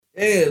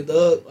Yeah,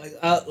 dog.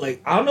 I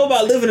don't know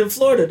about living in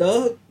Florida,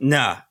 dog.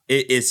 Nah,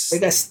 it's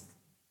like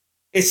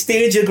it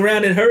stands your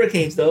ground in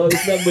hurricanes, dog.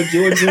 It's nothing but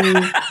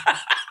Georgia.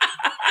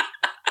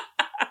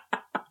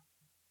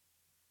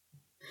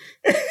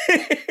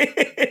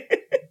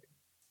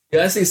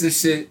 Yeah, I see some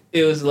shit.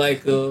 It was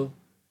like,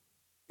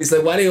 it's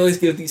like, why they always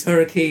give these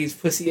hurricanes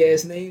pussy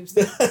ass names?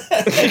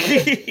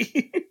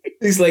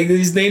 It's like,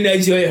 these name that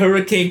joint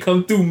hurricane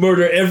come through,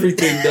 murder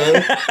everything,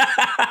 dog.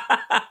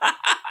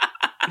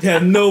 You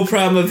have no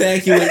problem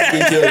evacuating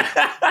your joint.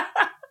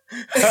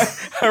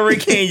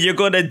 Hurricane, you're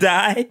gonna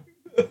die.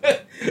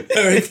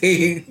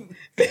 Hurricane,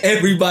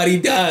 everybody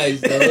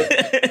dies, dog.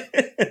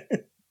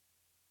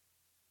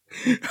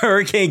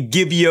 Hurricane,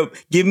 give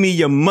me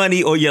your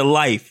money or your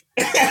life.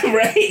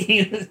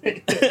 Right?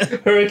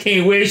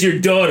 Hurricane, where's your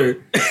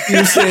daughter? You know what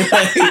I'm saying?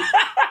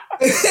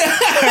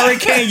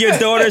 Hurricane, your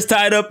daughter's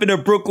tied up in a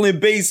Brooklyn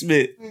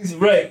basement.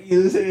 Right. You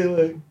know what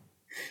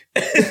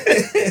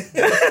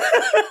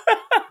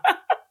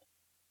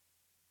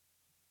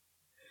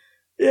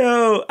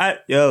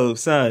I'm saying?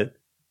 Son.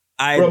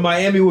 Bro,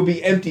 Miami would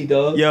be empty,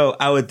 dog. Yo,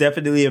 I would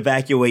definitely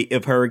evacuate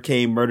if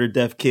Hurricane Murder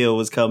Death Kill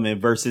was coming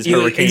versus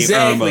Hurricane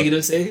Irma. You know what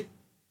I'm saying?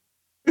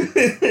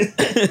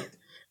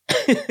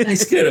 I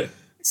scared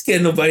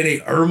nobody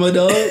named Irma,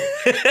 dog.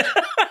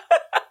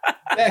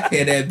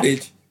 Backhand that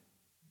bitch.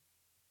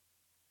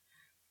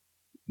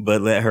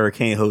 But let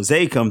Hurricane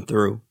Jose come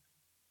through.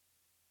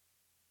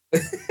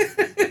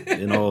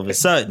 And all of a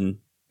sudden,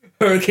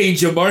 Hurricane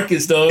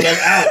Jamarcus, dog, I'm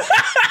out.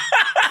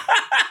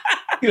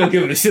 You don't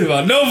give a shit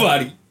about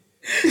nobody.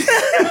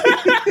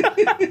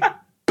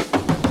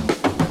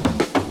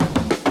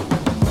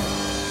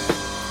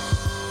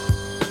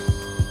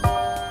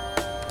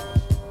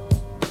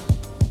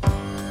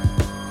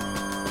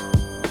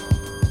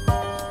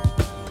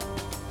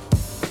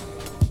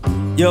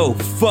 Yo,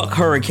 fuck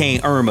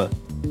Hurricane Irma.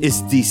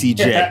 It's DC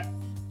J.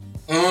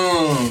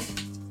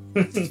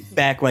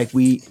 Back like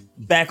we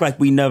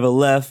never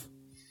left.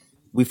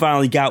 We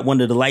finally got one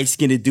of the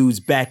light-skinned dudes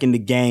back in the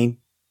game.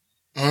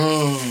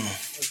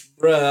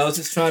 Bruh, I was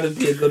just trying to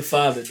be a good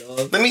father,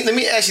 dog. Let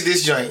me ask you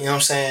this joint, you know what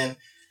I'm saying?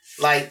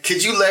 Like,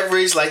 could you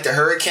leverage like the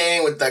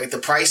hurricane with like the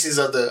prices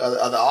of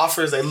the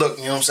offers? Like, look,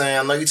 you know what I'm saying?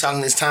 I know you're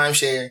talking this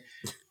timeshare,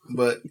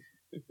 but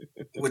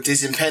with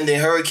this impending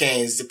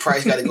hurricanes, the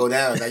price got to go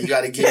down. Like, you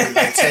got to give me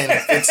like 10,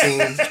 15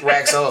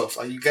 racks off.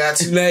 Like, you got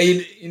to. Now,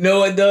 you know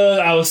what, dog?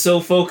 I was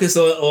so focused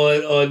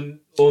on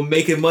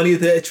making money at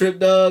that trip,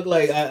 dog.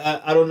 Like,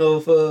 I don't know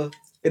if it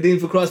didn't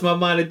even cross my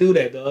mind to do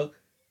that, dog.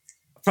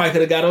 I probably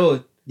could have got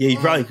on. Yeah, you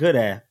probably could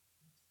have.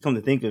 Come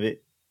to think of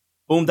it.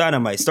 Boom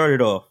Dynamite, start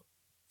it off.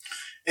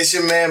 It's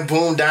your man,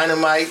 Boom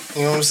Dynamite,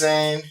 you know what I'm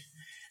saying?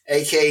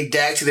 AKA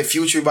Dak to the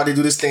Future, about to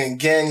do this thing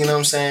again, you know what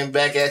I'm saying?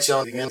 Back at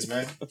y'all again,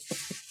 man.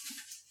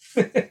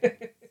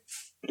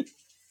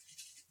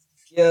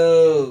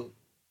 Yo,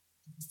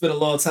 it's been a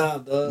long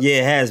time, dog. Yeah,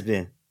 it has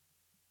been.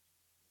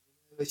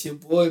 It's your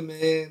boy,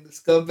 man. The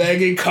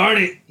scumbag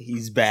incarnate.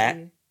 He's back.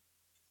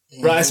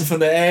 Rising from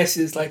the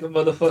ashes like a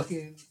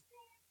motherfucking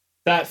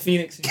Thought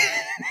Phoenix.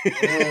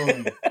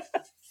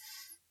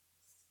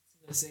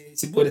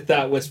 It's your boy, the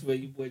Thought Whisperer,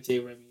 your boy J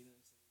Remy.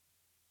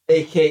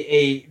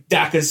 AKA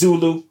Daka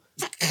Zulu.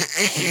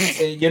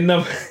 And your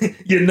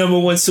number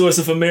one source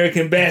of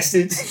American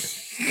bastards.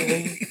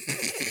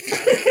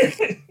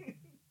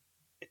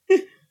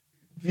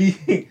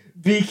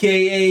 BKA,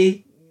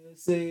 you know what I'm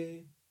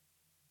saying?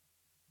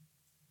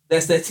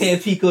 That's that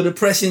Tampico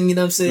depression, you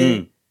know what I'm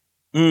saying?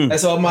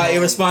 That's all my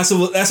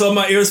irresponsible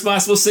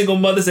single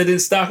mothers that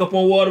didn't stock up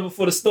on water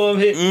before the storm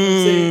hit. You know what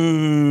I'm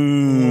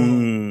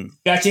saying?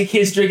 Got your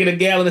kids drinking a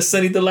gallon of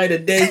Sunny Delight a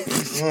day.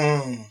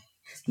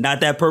 Not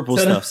that purple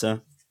stuff,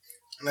 son.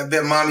 And I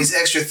bet mommy's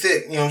extra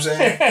thick, you know what I'm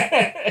saying?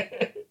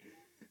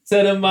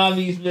 Tell them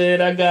mommies,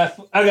 man, I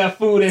got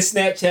food and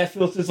Snapchat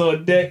filters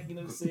on deck, you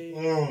know what I'm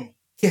saying?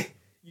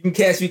 You can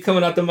catch me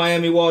coming out the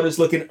Miami waters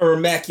looking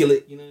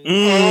immaculate, you know what I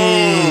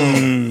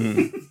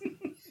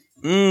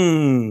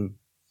mean?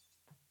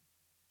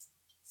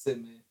 That's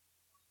it, man.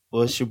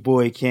 Well, it's your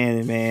boy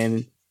Cannon,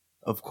 man.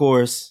 Of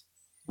course,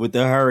 with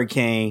the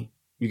hurricane,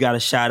 you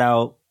gotta shout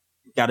out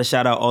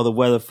all the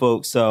weather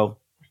folks. So,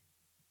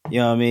 you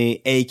know what I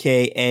mean?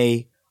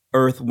 AKA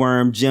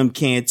Earthworm Jim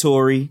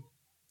Cantori.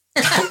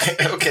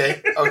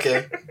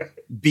 Okay.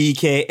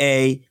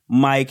 BKA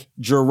Mike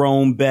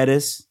Jerome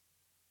Bettis.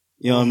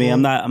 You know what I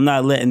mean? I'm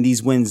not letting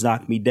these winds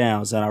knock me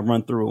down, so I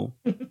run through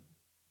them.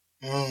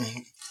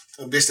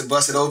 A bitch to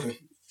bust it open.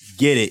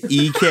 Get it.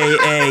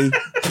 EKA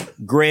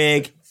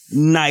Greg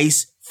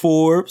Nice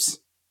Forbes.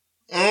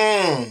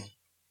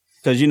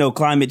 Because, you know,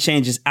 climate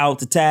change is out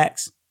to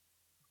tax.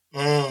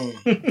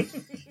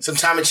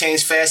 Sometimes it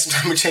changes fast,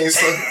 sometimes it changes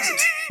slow.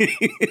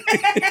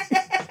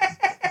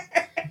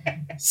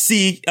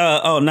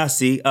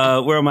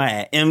 Where am I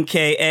at?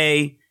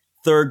 MKA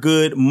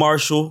Thurgood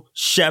Marshall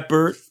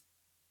Shepard.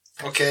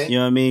 Okay. You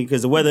know what I mean?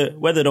 Because the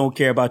weather don't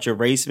care about your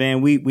race,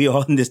 man. We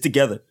all in this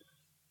together.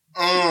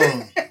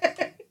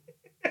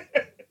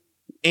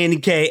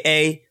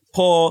 NKA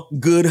Paul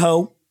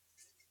Goodhoe.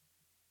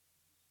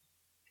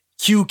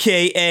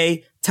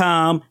 QKA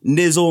Tom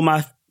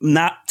Nizzle,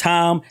 not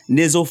Tom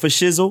Nizzle for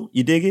shizzle.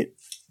 You dig it?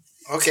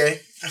 Okay.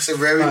 That's a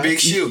very big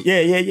shoe.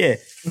 Yeah.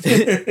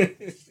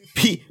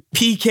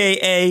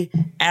 PKA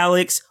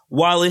Alex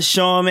Wallace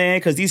Shaw, man,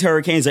 because these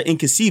hurricanes are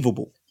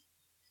inconceivable.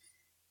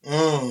 You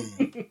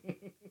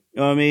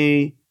know what I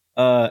mean?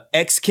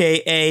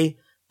 XKA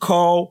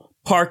Carl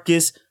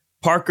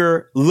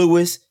Parker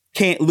Lewis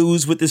can't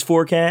lose with this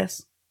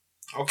forecast.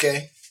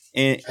 Okay.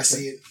 And I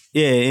see it.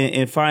 Yeah,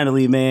 and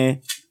finally,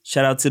 man,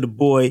 shout out to the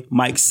boy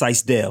Mike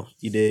Seisdale.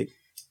 You dig?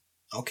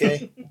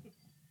 Okay.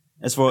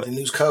 That's for the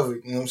news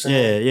covered. You know what I'm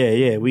saying?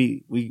 Yeah.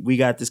 We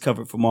got this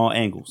covered from all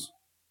angles.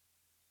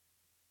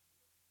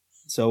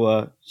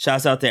 So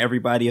shouts out to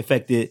everybody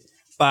affected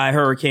by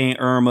Hurricane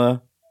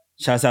Irma.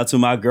 Shouts out to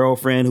my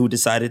girlfriend who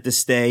decided to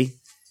stay.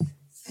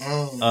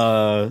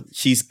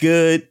 She's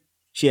good.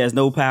 She has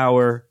no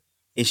power,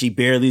 and she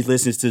barely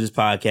listens to this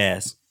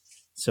podcast.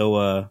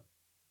 So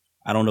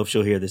I don't know if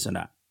she'll hear this or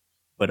not.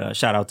 But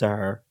shout out to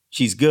her.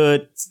 She's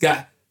good.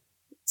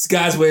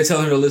 Scott's way of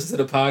telling her to listen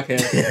to the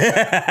podcast.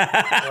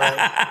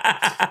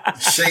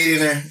 Shading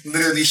her,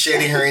 literally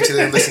shading her into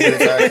the listening to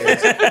the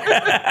podcast.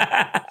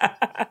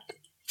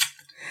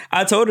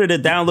 I told her to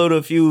download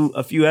a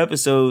few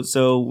episodes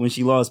so when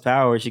she lost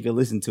power, she could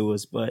listen to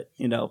us. But,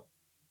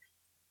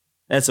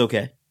 that's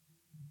okay.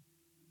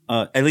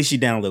 At least she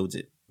downloads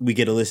it. We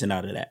get a listen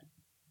out of that.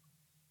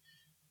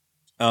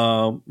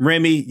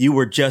 Remy, you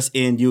were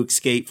you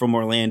escaped from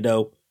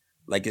Orlando,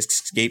 like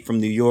escaped from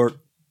New York.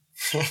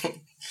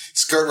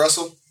 Skirt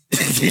Russell.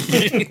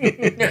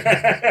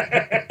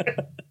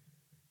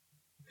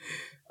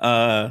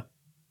 How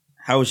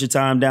was your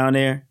time down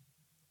there?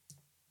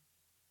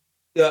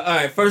 Yeah, all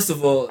right. First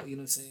of all, you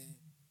know what I'm saying?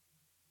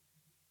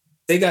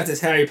 They got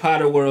this Harry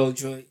Potter world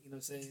joint, you know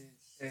what I'm saying,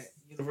 at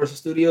Universal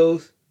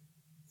Studios.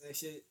 That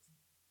shit.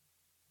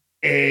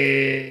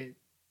 And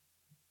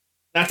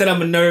not that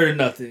I'm a nerd or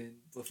nothing,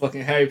 but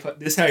fucking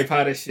this Harry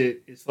Potter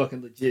shit is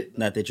fucking legit.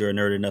 Not that you're a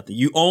nerd or nothing.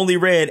 You only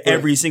read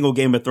every single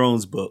Game of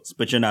Thrones books,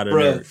 but you're not a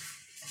nerd.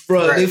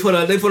 Bro, right. They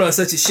put on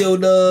such a show,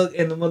 dog,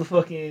 and the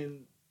motherfucking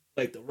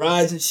like the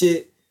rides and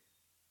shit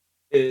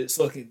is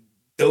fucking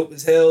dope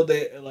as hell.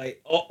 They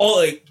like all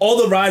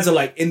the rides are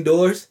like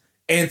indoors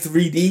and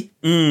 3D.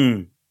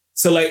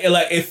 So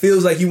it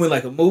feels like you in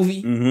like a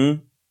movie.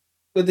 Mm-hmm.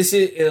 With the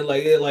shit, and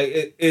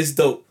it's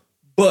dope.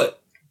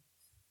 But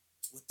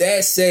with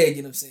that said,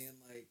 you know what I'm saying?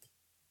 Like,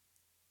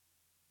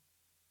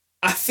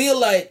 I feel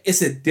like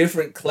it's a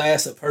different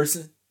class of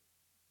person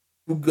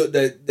who go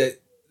that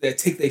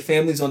take their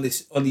families on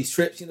these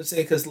trips. You know what I'm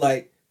saying? Because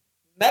like,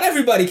 not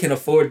everybody can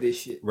afford this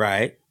shit,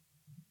 right?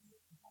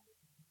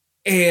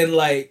 And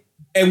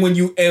when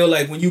you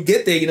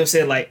get there, you know what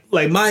I'm saying?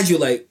 Like mind you,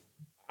 like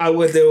I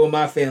went there with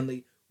my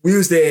family. We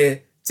was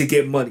there to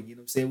get money. You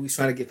know what I'm saying? We was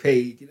trying to get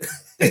paid. You know?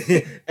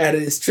 Out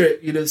of this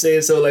trip, you know what I'm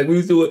saying? So like we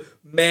was doing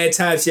mad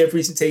timeshare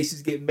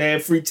presentations, getting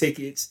mad free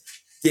tickets,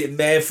 getting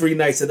mad free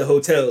nights at the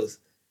hotels.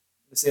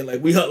 You know what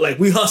I'm saying?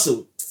 We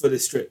hustled for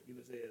this trip, you know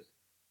what I'm saying?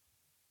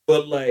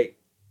 But like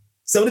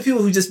some of the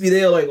people who just be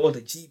there like on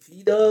the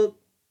GP, dog,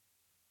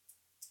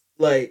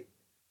 like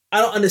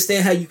I don't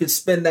understand how you could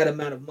spend that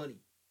amount of money.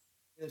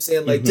 You know what I'm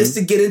saying? Like just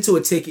to get into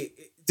a ticket,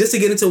 just to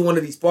get into one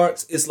of these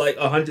parks, it's like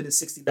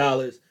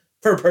 $160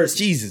 per person.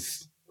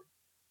 Jesus.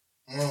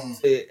 And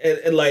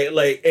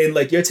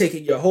you're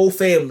taking your whole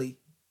family.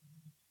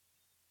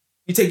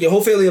 You take your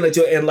whole family on a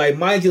joint, and like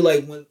mind you,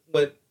 like when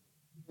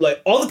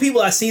like all the people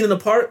I seen in the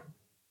park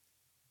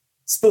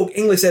spoke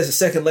English as a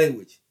second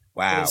language.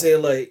 Wow. You know what I'm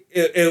saying? Like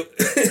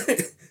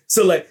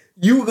so like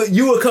you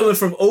were coming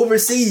from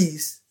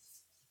overseas,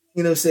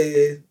 you know what I'm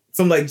saying,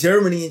 from like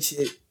Germany and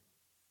shit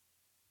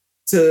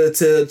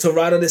to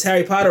ride on this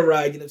Harry Potter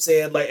ride, you know what I'm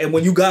saying? Like, and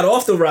when you got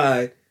off the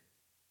ride,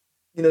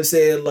 you know what I'm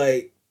saying,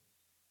 like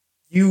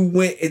you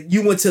went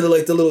to the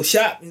little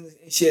shop and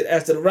shit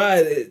after the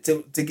ride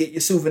to get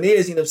your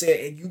souvenirs, you know what I'm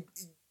saying? And you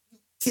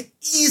can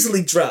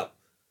easily drop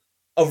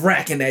a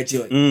rack in that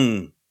joint.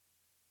 You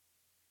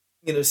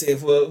know what I'm saying?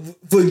 For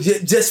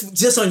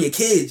just on your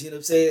kids, you know what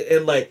I'm saying?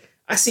 And like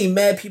I see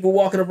mad people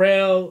walking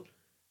around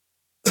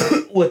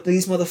with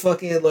these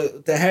motherfucking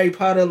like the Harry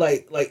Potter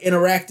like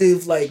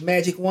interactive like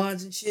magic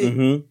wands and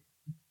shit.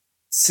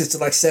 Sits at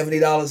like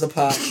 $70 a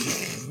pop.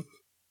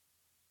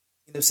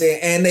 You know what I'm saying?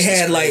 And they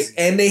had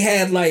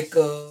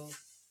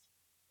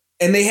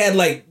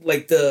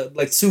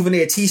the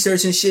souvenir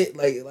t-shirts and shit,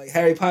 like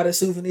Harry Potter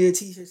souvenir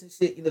t-shirts and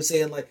shit, you know what I'm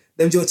saying? Like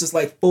them joints is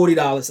like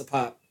 $40 a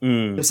pop. You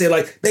know what I'm saying?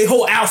 Like they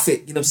whole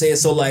outfit, you know what I'm saying?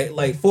 So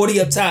like 40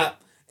 up top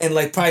and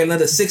like probably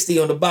another 60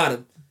 on the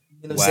bottom.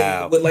 You know what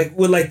I'm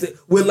saying?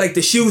 With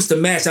the shoes to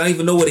match. I don't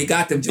even know where they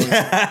got them joints. You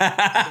know what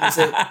I'm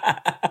saying?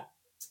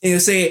 You know what I'm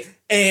saying?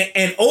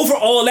 And over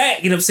all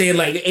that, you know what I'm saying?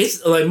 Like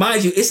it's like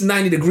mind you, it's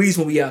 90 degrees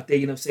when we out there,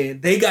 you know what I'm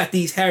saying? They got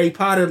these Harry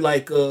Potter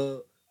like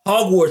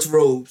Hogwarts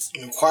robes.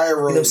 Choir robes. You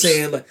know what I'm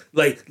saying?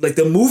 Like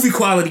the movie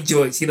quality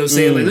joints, you know what I'm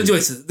saying? Like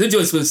the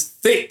joints was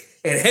thick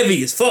and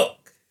heavy as fuck.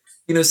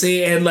 You know what I'm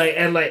saying?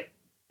 And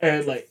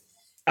like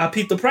I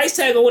peeped the price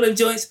tag on one of them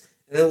joints,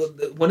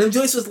 One of them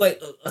joints was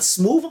like a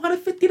smooth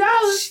 $150.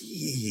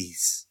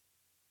 Jeez.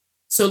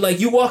 So like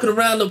you walking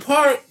around the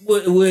park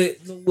with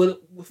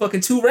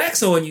fucking 2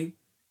 racks on you.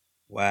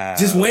 Wow.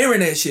 Just wearing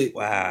that shit.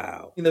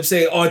 Wow. You know what I'm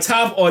saying?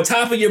 On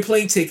top of your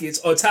plane tickets,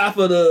 on top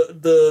of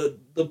the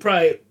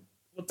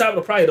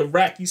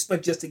rack you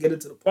spent just to get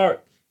into the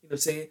park. You know what I'm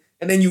saying?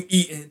 And then you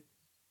eating.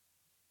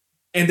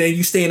 And then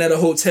you staying at a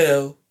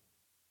hotel.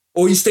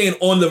 Or you staying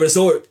on the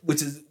resort,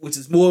 which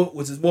is more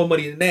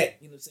money than that.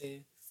 You know what I'm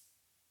saying?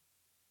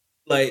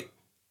 Like,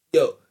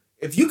 yo,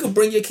 if you could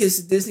bring your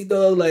kids to Disney,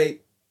 dog,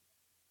 like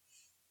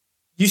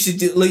you should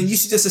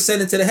just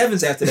ascend into the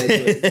heavens after that.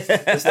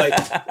 It's like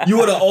you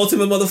are the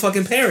ultimate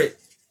motherfucking parent.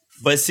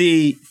 But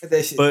see,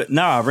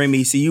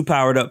 Remy, see, you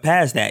powered up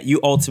past that. You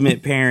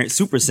ultimate parent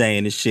Super Saiyan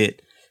and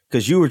shit.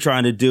 Because you were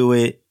trying to do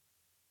it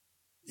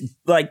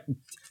like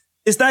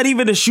it's not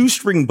even a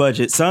shoestring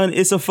budget, son.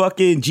 It's a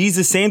fucking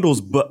Jesus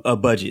sandals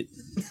budget.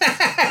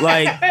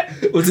 Like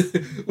with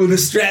the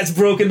straps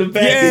broken in the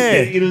back.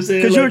 Yeah, you know what I'm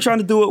saying? Because you were trying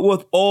to do it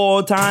with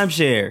all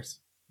timeshares.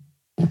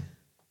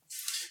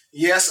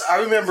 Yes,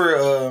 I remember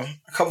a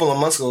couple of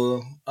months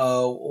ago,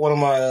 one of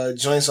my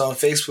joints on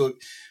Facebook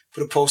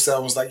put a post out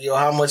and was like, yo,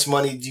 how much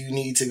money do you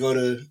need to go to,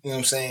 you know what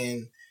I'm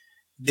saying,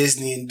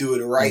 Disney and do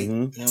it right? You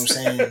know what I'm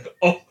saying?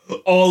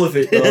 All of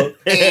it, dog.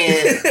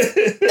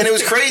 And it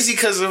was crazy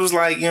because it was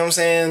like, you know what I'm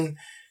saying,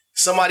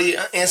 somebody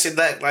answered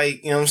that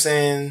like, you know what I'm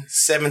saying,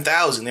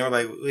 7,000. They were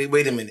like,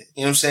 wait a minute.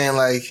 You know what I'm saying?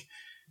 Like,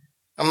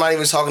 I'm not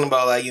even talking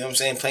about like, you know what I'm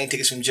saying, plane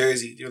tickets from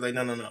Jersey. They were like,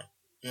 no. You know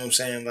what I'm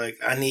saying? Like,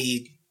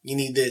 you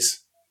need this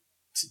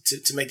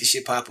to make the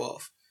shit pop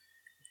off.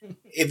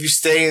 If you're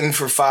staying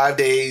for 5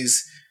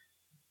 days,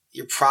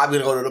 you're probably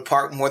going to go to the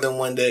park more than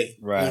one day.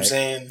 Right. You know what I'm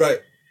saying? Right.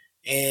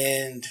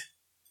 And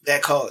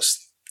that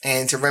costs.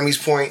 And to Remy's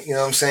point, you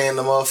know what I'm saying,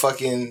 the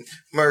motherfucking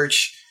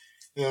merch,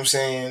 you know what I'm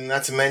saying,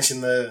 not to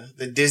mention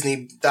the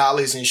Disney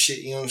dollars and shit,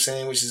 you know what I'm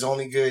saying, which is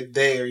only good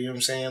there, you know what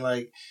I'm saying?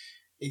 Like,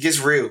 it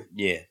gets real.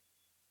 Yeah.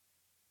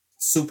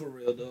 Super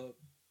real, dog.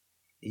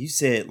 You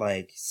said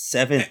like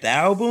 7th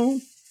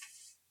album?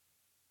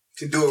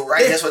 To do it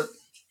right, that's what...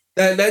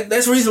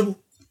 That's reasonable.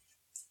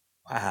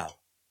 Wow.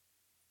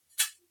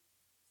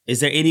 Is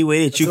there any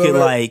way that you could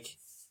like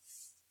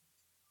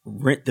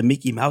rent the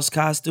Mickey Mouse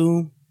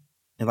costume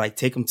and like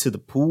take them to the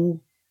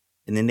pool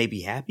and then they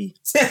be happy?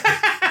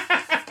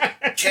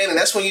 Cannon,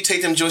 that's when you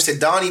take them joints to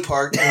Donnie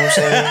Park, you know what I'm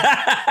saying?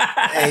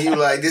 And you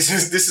like, this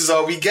is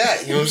all we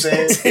got, you know what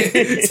I'm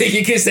saying? Take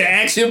your kids to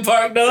Action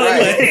Park, dog.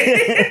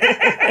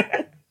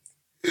 Right.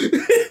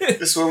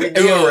 That's what we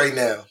doing right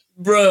now.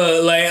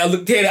 Bruh,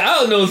 like, Cannon, I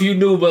don't know if you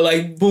knew, but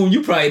like, boom,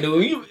 you probably knew.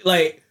 You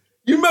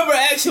remember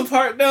Action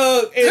Park,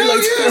 dog? And Hell yeah,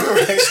 I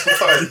remember Action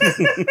Park.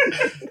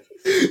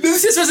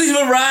 This shit wasn't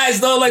even rides,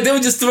 though. Like, they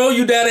would just throw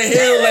you down a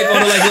hill, like,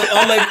 on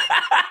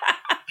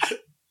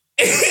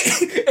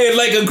and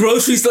like a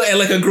grocery store, and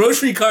like a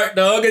grocery cart,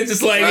 dog. It's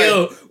just like, right.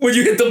 Yo, when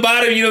you hit the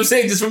bottom, you know what I'm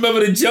saying? Just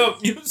remember to jump.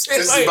 You know what I'm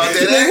saying? It's about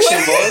that action,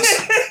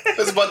 boss.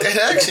 It's about that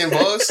action,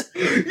 boss.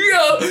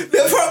 Yo,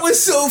 that part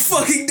was so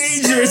fucking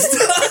dangerous.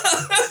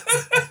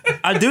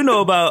 I do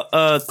know about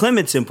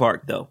Clementon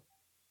Park, though.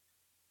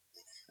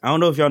 I don't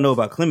know if y'all know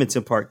about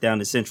Clementon Park down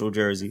in Central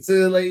Jersey.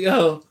 So like,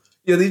 yo,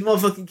 these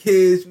motherfucking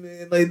kids,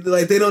 man,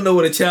 like they don't know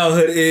what a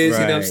childhood is.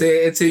 Right. You know what I'm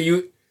saying? Until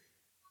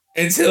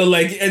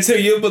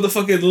your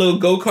motherfucking little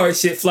go-kart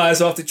shit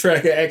flies off the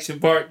track at Action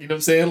Park. You know what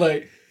I'm saying?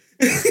 Like,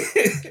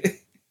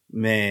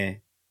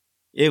 man,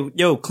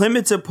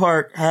 Clementon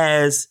Park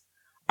has,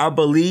 I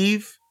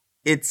believe,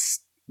 it's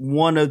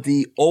one of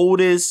the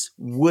oldest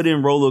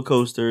wooden roller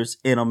coasters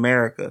in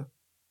America.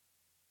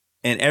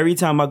 And every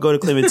time I go to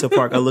Clementon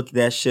Park, I look at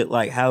that shit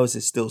like, how is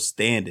it still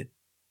standing?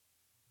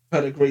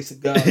 By the grace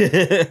of God.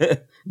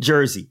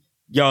 Jersey,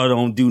 y'all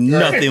don't do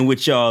nothing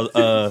with y'all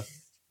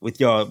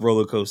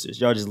roller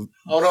coasters. Y'all just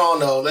hold on,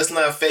 no. Let's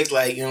not fake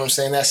like, you know what I'm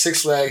saying. That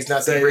Six Flags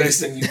not the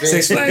greatest thing you've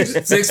been.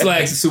 Six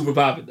Flags is super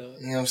poppin', though.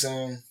 You know what I'm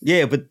saying?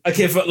 Yeah, but I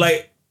can't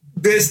like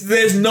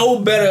there's no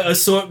better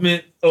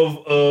assortment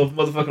of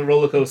motherfucking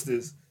roller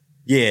coasters.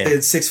 Yeah,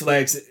 than Six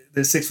Flags.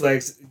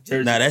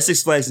 Jersey. Nah, that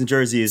Six Flags in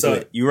Jersey is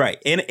lit. You're right,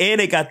 and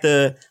they got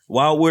the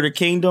Wild Water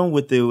Kingdom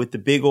with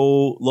the big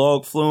old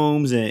log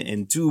flumes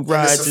and tube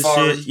rides and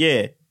shit.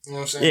 Yeah, you know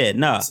what I'm saying? Yeah,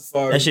 nah,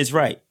 that shit's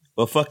right.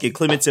 But fucking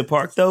Clementon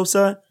Park though,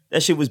 son,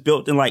 that shit was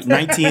built in like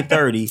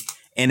 1930,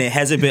 and it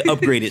hasn't been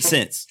upgraded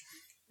since.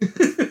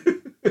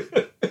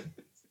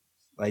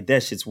 Like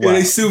that shit's wild. Yeah,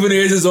 they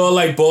souvenirs is all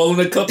like ball in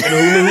the cup and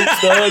hula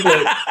hoops, dog.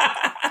 Like.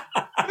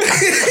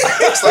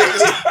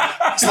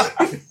 It's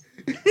like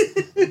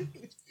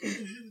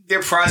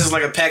their prize is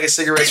like a pack of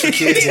cigarettes for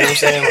kids. You know what I'm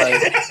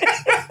saying?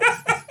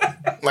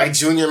 Like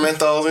Junior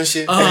menthols and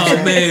shit.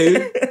 Oh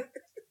man.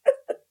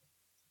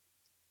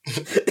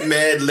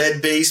 Mad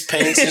lead-based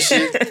paints and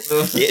shit.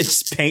 Yeah,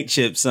 it's paint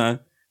chips,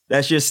 son.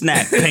 That's your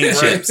snack, paint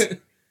chips.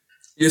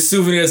 Your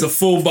souvenir is a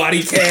full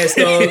body cast,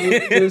 dog. You know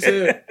what I'm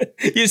saying?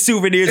 Your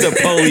souvenir is a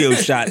polio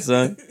shot,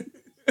 son.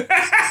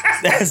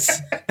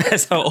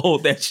 That's how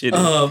old that shit is.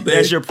 Oh,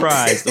 that's your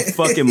prize, the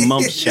fucking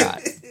mump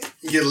shot.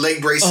 You get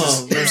leg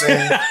braces. You know what I'm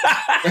saying?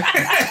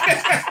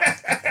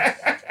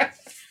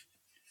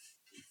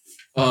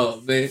 Oh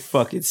man,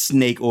 fucking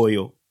snake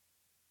oil.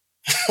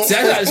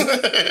 Shout to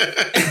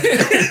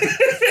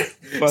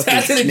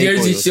the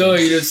Jersey Shore,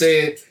 you know what I'm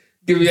saying?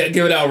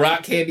 Giving out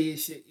rock candy and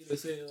shit, you know what I'm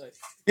saying? Like,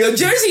 yo,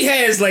 Jersey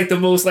has like the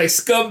most like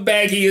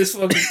scumbaggiest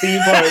fucking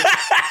theme park.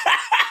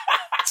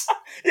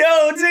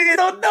 Yo, nigga,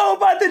 don't know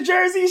about the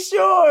Jersey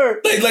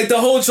Shore. Like the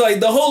whole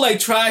like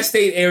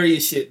tri-state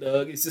area shit,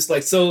 dog. It's just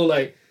like so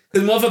like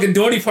because motherfucking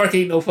Dorney Park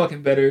ain't no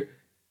fucking better.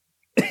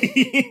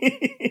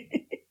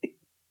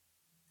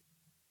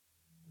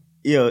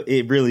 Yo,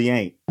 it really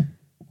ain't.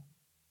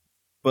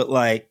 But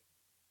like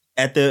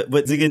what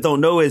niggas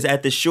don't know is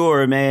at the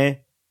shore, man.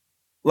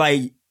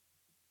 Like,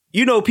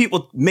 you know,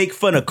 people make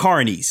fun of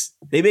carnies.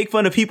 They make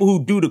fun of people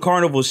who do the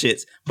carnival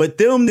shits. But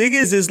them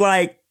niggas is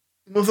like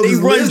they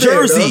run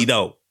Jersey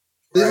though.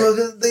 They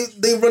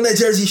run that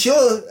Jersey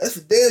Shore. That's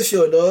for damn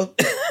sure, dog.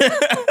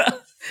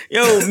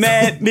 Yo,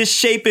 mad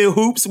misshapen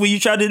hoops when you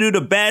try to do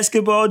the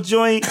basketball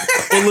joint.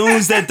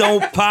 Balloons that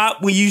don't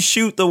pop when you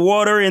shoot the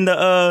water in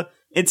the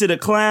into the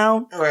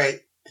clown. Right.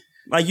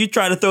 Like you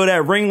try to throw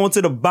that ring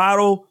onto the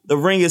bottle. The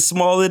ring is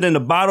smaller than the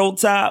bottle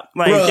top.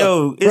 Like,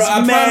 yo, it's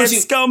mad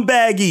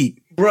scumbaggy.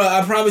 Bro,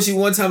 I promise you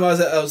one time I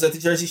was at the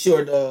Jersey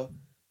Shore, dog.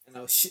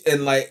 And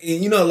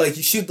you know, like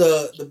you shoot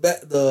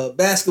the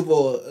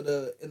basketball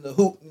in the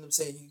hoop, you know what I'm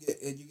saying? You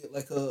get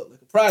like a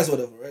prize or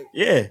whatever, right?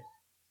 Yeah.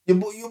 Your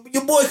boy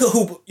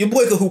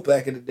could hoop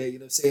back in the day, you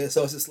know what I'm saying?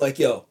 So it's just like,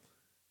 yo,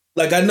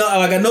 I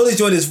know this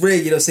joint is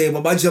rigged, you know what I'm saying,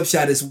 but my jump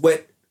shot is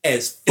wet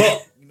as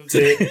fuck. You know what I'm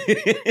saying?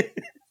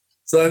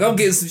 So like I'm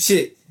getting some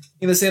shit.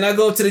 You know what I'm saying? I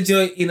go up to the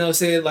joint, you know what I'm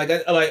saying? Like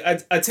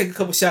I take a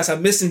couple shots, I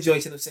miss some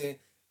joints, you know what I'm saying?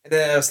 And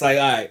then I was like,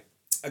 all right,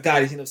 I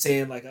got it, you know what I'm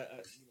saying? Like I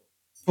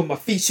put my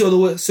feet shoulder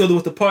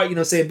width apart, you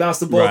know what I'm saying? Bounce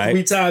the ball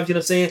 3 times, you know what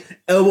I'm saying?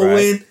 Elbow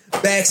in,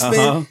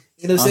 backspin,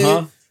 you know what I'm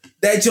saying?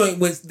 That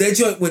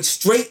joint went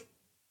straight,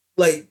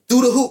 like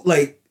through the hoop,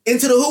 like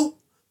into the hoop,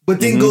 but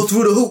didn't go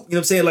through the hoop. You know what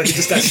I'm saying? Like it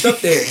just got stuck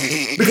there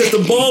because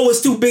the ball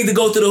was too big to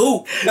go to the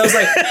hoop. And I was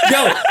like,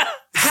 yo,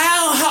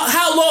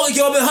 how long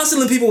y'all been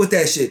hustling people with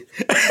that shit?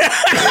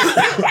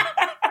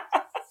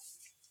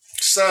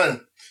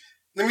 Son,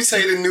 let me tell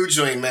you the new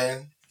joint,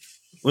 man.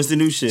 What's the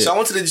new shit? So I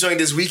went to the joint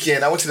this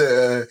weekend. I went to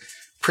the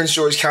Prince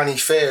George County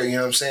Fair, you know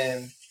what I'm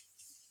saying?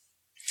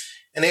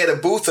 And they had a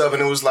booth up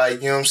and it was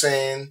like, you know what I'm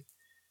saying?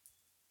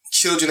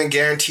 Children are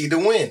guaranteed to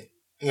win.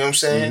 You know what I'm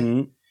saying?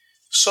 Mm-hmm.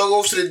 So I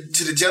go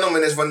to the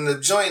gentleman that's running the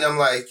joint. I'm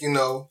like, you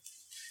know,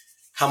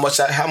 how much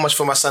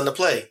for my son to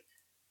play?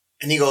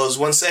 And he goes,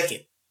 1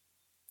 second.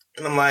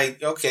 And I'm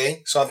like,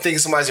 okay. So I'm thinking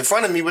somebody's in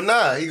front of me, but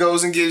nah. He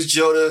goes and gives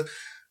Joe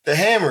the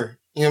hammer.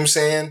 You know what I'm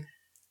saying?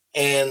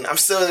 And I'm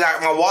still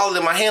got my wallet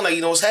in my hand, like,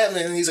 you know what's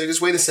happening? And he's like,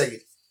 just wait a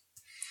second.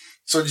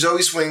 So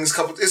Joey swings a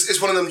couple.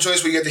 It's one of them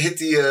joints where you have to hit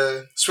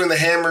swing the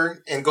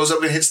hammer and goes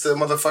up and hits the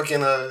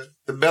motherfucking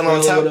the bell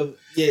on top.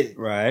 Yeah,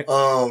 right.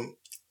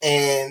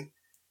 And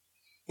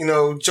you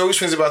know, Joey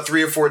swings about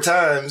 3 or 4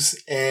 times,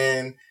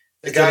 and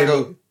the guy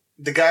go.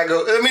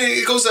 I mean,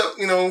 it goes up,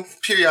 you know,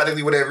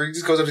 periodically, whatever. It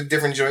just goes up to a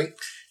different joint,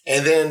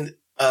 and then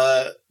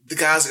the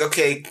guy's like,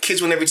 okay,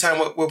 kids win every time.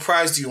 What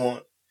prize do you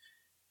want?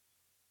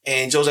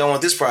 And Joe's like, I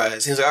want this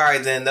prize. He's like, all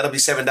right, then that'll be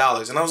 $7. And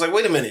I was like,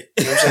 wait a minute.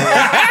 You know what I'm saying?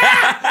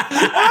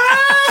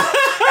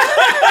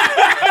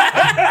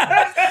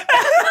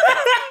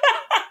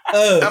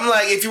 I'm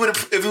like, if you would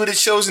have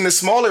chosen the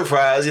smaller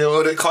prize, you know, it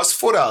would have cost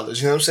 $4.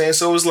 You know what I'm saying?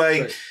 So it was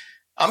like, right.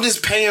 I'm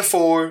just paying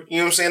for, you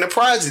know what I'm saying, the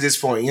prize at this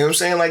point. You know what I'm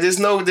saying? Like, there's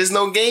no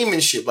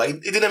gamemanship. Like,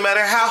 it didn't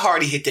matter how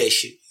hard he hit that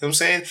shit. You know what I'm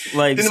saying?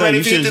 Like, so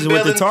you should have just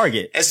went to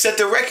Target. And set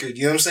the record.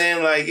 You know what I'm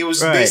saying? Like, it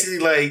was basically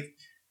like,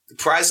 the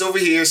price over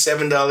here is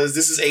 $7.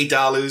 This is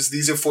 $8.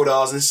 These are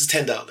 $4, and this is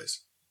 $10.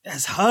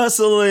 That's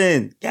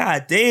hustling.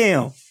 God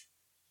damn.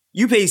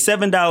 You paid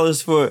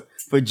 $7 for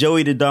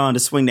Joey the Don to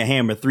swing the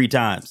hammer 3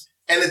 times.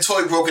 And the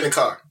toy broke in the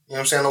car. You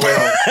know what I'm saying? On the way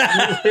home.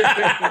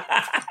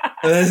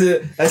 That's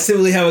it. That's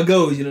simply how it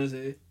goes. You know what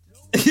I'm saying?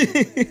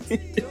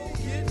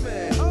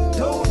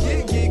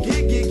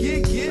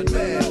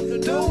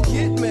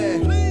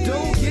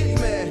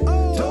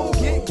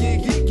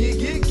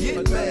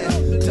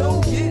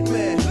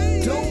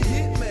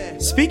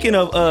 Speaking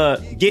of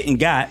getting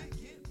got,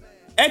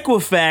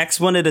 Equifax,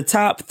 one of the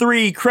top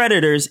 3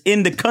 creditors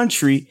in the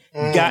country,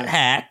 got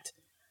hacked.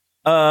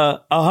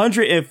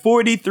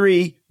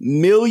 143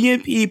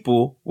 million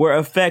people were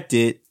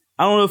affected.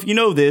 I don't know if you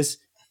know this,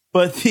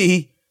 but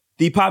the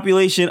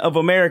population of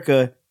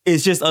America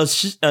is just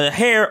a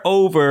hair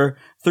over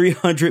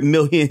 300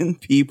 million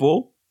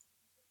people.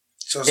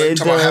 So it's like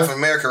talking about half of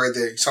America right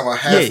there. You're talking about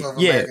half of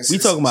American citizens. We're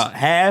talking about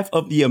half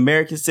of the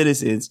American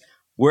citizens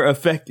were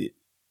affected.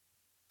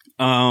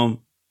 The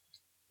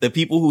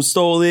people who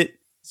stole, you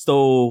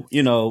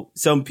know,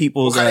 some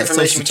people's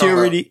Social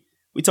Security.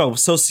 We talking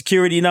Social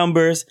Security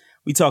numbers.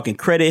 We talking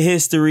credit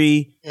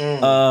history,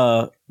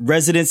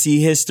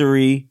 residency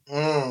history,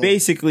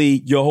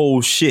 basically your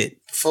whole shit.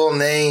 Full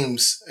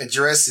names,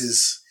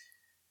 addresses.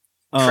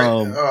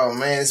 Oh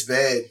man, it's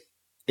bad.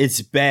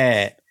 It's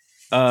bad.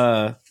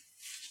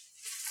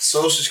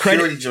 Social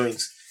Security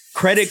joints.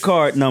 Credit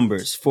card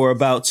numbers for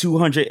about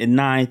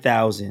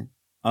 209,000.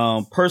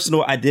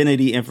 Personal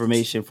identity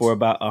information for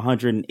about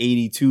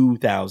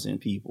 182,000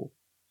 people.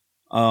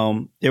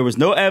 There was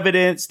no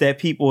evidence that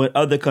people in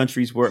other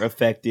countries were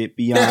affected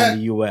beyond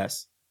the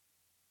U.S.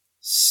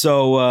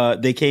 So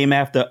they came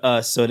after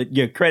us. So that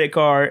your credit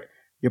card,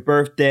 your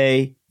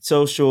birthday,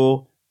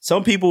 social,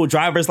 some people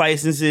driver's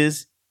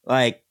licenses,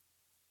 like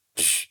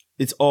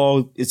it's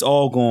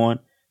all gone.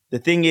 The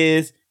thing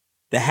is,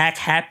 the hack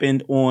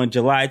happened on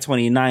July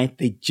 29th.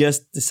 They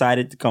just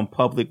decided to come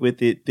public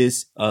with it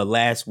this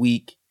last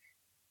week.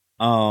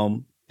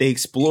 They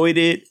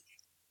exploited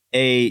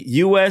a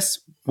U.S.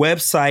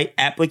 website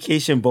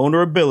application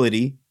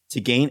vulnerability to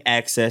gain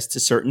access to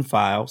certain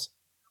files,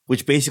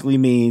 which basically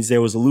means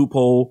there was a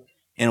loophole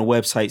in a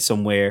website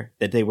somewhere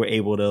that they were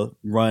able to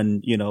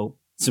run,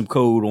 some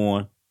code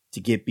on to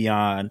get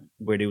beyond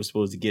where they were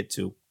supposed to get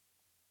to.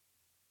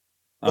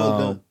 Well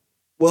done.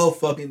 Well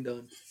fucking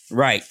done.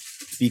 Right.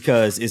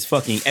 Because it's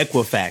fucking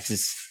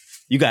Equifax.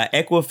 You got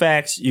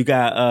Equifax, you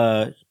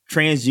got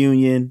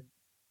TransUnion,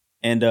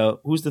 and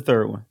who's the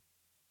third one?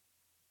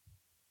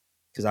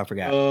 Because I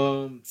forgot.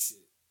 Equifax,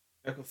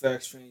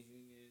 TransUnion.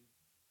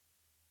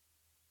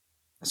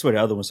 I swear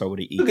the other one started with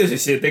an E. Look at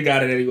this shit. They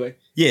got it anyway.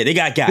 Yeah, they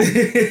got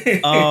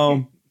it.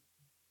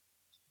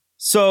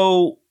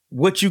 So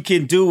what you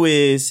can do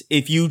is,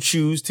 if you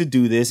choose to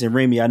do this, and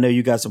Remy, I know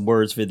you got some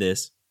words for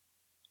this.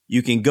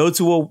 You can go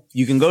to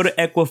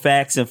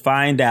Equifax and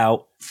find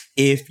out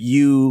if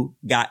you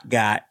got,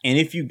 and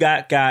if you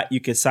got, you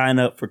can sign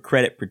up for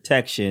credit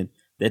protection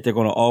that they're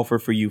going to offer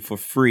for you for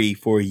free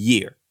for a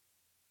year.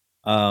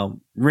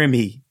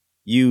 Remy,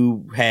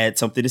 you had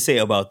something to say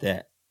about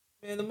that.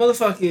 Man, the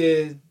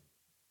motherfucker,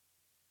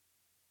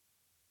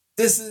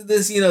 this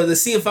the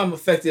see if I'm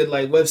affected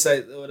like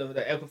website or whatever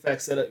the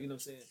Equifax set up. You know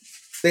what I'm saying?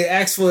 They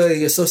asked for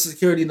your social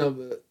security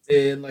number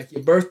and like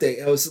your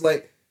birthday. I was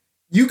like,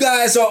 you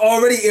guys are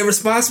already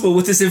irresponsible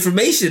with this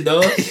information,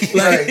 dog.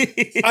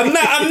 Like, I'm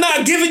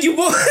not giving you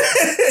more.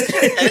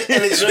 and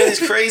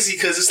it's crazy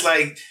because it's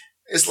like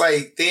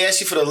they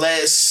ask you for the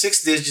last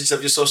 6 digits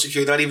of your social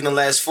security, not even the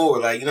last 4.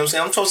 Like, you know what I'm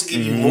saying? I'm supposed to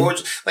give you more.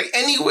 Like,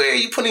 anywhere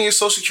you put in your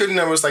social security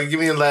number, it's like, give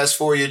me the last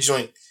 4 of your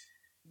joint.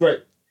 Right.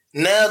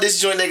 Now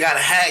this joint that got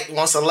hacked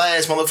wants the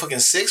last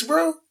motherfucking 6,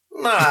 bro?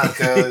 Nah,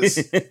 cuz.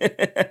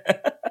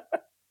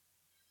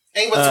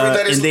 Ain't but 3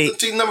 letters,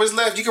 3 numbers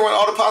left. You can run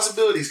all the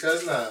possibilities,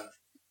 cuz. Nah.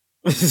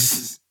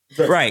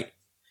 Right.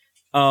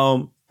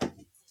 And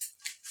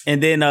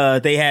then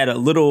they had a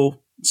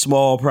little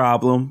small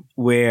problem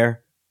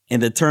where in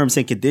the terms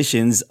and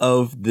conditions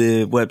of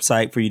the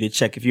website for you to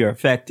check if you're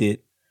affected,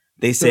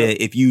 they said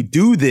if you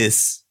do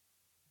this,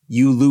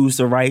 you lose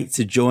the right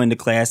to join the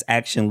class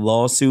action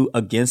lawsuit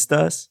against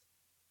us.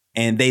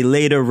 And they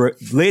later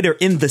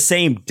in the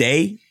same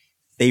day,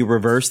 they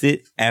reversed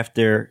it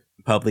after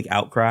public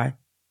outcry.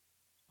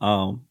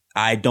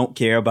 I don't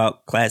care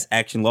about class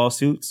action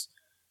lawsuits.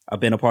 I've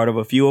been a part of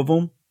a few of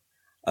them.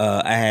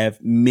 I have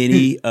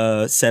many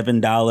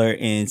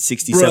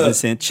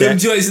 $7.67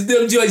 checks.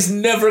 Them joints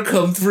never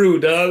come through,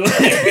 dog. Dog,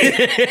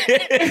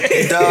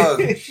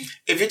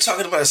 if you're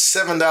talking about a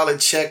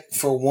 $7 check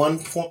for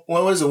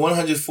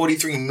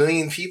 143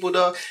 million people,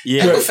 dog,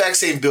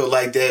 Equifax ain't built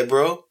like that,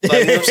 bro.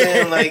 Like, you know what I'm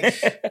saying? Like,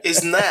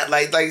 it's not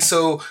like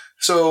so.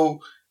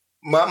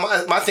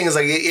 My thing is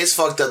like it's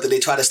fucked up that they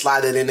try to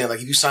slide that in there.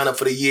 Like, if you sign up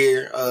for the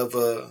year of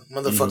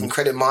motherfucking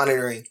credit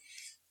monitoring,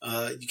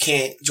 you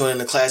can't join in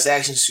the class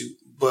action suit.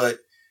 But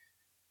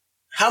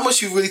how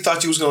much you really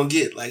thought you was gonna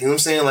get? Like, you know what I'm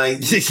saying?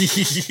 Like,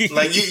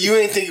 like you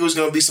didn't think it was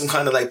gonna be some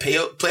kind of like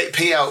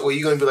payout where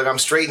you're gonna be like, I'm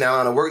straight now,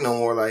 I don't work no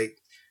more. Like,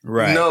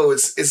 right? No,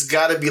 it's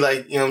got to be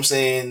like, you know what I'm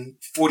saying,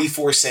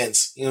 44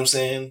 cents. You know what I'm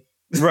saying?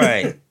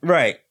 Right.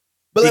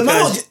 But like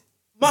my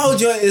whole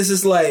joint is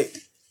just like,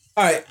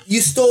 all right,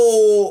 you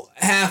stole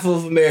half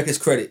of America's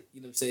credit.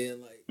 You know what I'm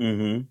saying? Like,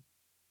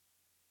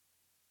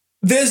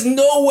 there's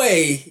no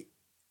way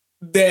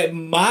that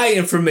my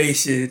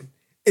information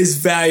is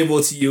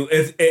valuable to you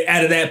if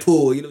out of that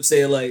pool. You know what I'm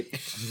saying? Like,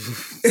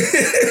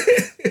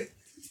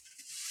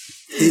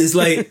 it's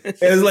like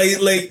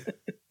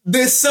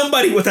there's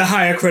somebody with a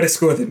higher credit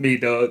score than me,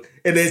 dog,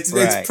 and it's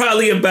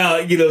probably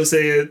about, you know what I'm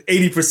saying,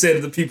 80%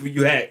 of the people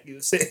you hack. You know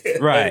what I'm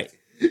saying? Right.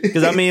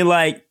 Because I mean,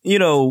 like, you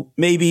know,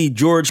 maybe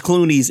George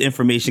Clooney's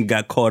information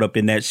got caught up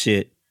in that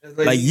shit.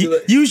 Like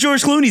use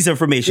George Clooney's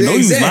information. Don't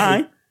use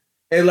mine.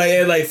 And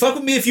like, fuck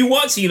with me if you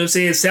want to. You know what I'm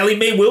saying? Sally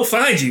Mae will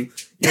find you.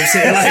 You know what I'm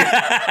saying?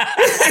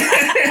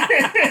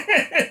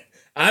 Like,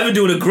 I've been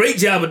doing a great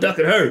job of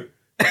ducking her.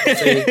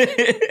 You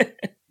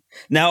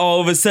know Now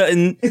all of a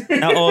sudden,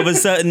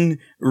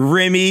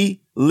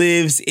 Remy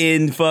lives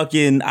in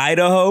fucking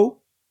Idaho.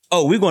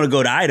 Oh, we're gonna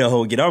go to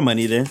Idaho and get our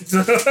money then,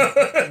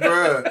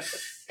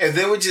 bruh. And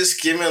they were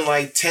just giving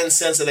like 10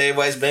 cents of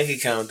everybody's bank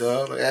account,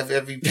 dog. Like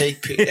every pay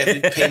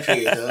period,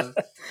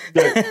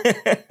 dog.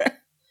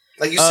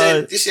 Like you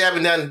said, this shit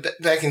happened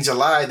back in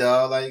July,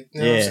 dog. Like,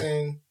 you know what I'm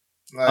saying?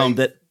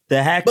 Like,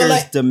 The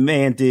hackers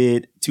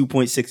demanded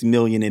 2.6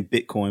 million in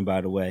Bitcoin,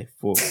 by the way,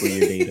 for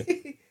your data.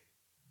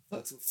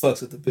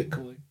 fucks with the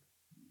Bitcoin.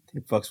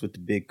 It fucks with the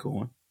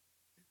Bitcoin.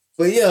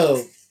 But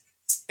yo,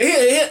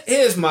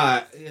 here's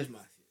my shit.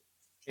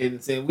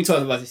 And saying we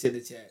talked about this shit in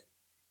the chat.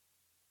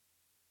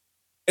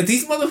 If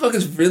these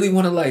motherfuckers really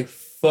want to like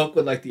fuck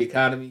with like the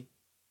economy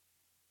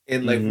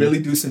and like really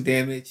do some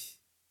damage,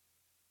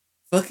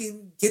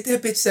 fucking get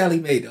that bitch Sally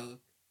Mae, dog.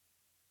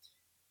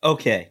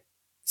 Okay.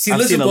 She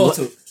lives in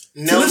Baltimore.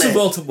 She lives in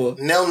Baltimore.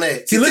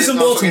 Nelnet. She lives in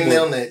Baltimore.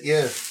 Nelnet,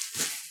 yeah.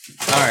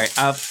 All right,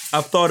 I've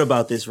thought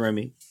about this,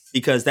 Remy,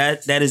 because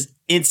that is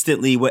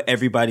instantly what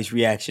everybody's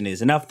reaction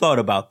is, and I've thought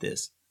about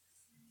this.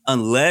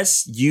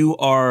 Unless you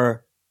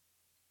are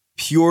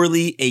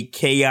purely a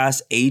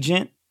chaos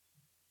agent,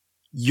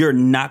 you're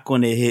not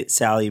going to hit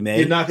Sally Mae.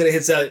 You're not going to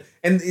hit Sally.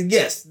 And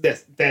yes,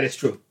 that is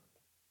true.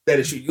 That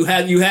is true. You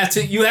have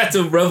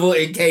to revel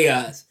in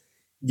chaos.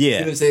 Yeah. You know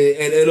what I'm saying?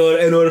 And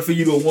in order for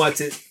you to want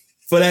it,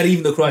 for that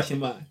even to cross your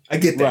mind. I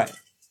get that.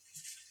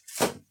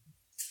 Right.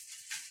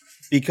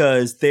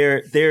 Because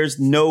there's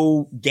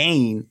no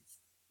gain.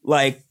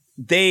 Like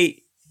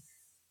they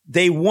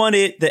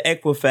wanted the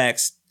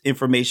Equifax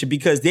information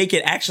because they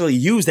could actually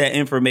use that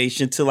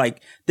information to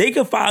like, they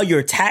could file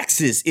your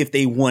taxes if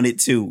they wanted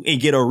to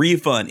and get a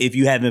refund if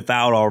you haven't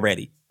filed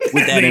already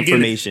with that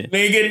information.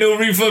 They ain't getting no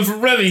refund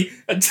from Remy.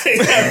 I'll tell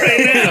you that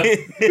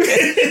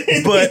right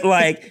now. But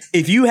like,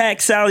 if you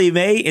hack Sally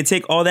Mae and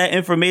take all that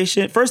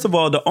information, first of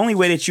all, the only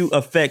way that you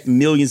affect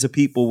millions of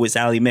people with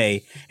Sally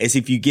Mae is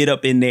if you get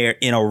up in there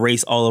and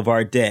erase all of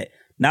our debt.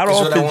 Not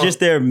all for just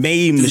their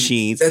main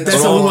machines.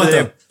 That's what we want,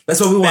 though. That's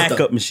what we want, though.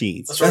 Backup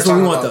machines. That's what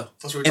we want, though.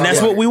 And that's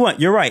what we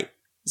want. You're right.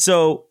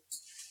 So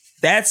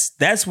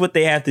that's what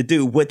they have to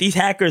do. What these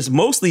hackers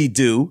mostly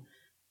do,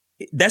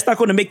 that's not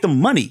going to make them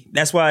money.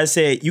 That's why I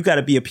said you got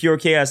to be a pure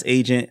chaos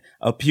agent,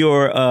 a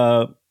pure.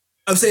 I'm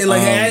saying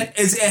like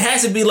it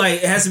has to be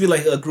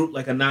like a group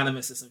like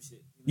Anonymous or some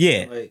shit.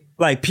 Yeah,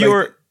 like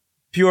pure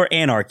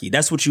anarchy.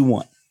 That's what you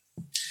want.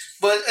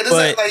 But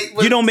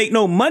you don't make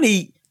no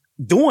money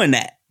doing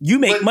that. You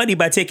make money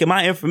by taking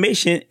my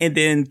information and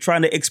then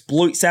trying to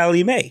exploit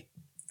Sally Mae.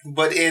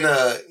 But in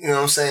a, you know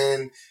what I'm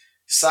saying,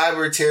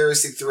 cyber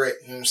terroristic threat,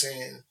 you know what I'm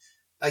saying?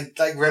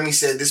 Like Remy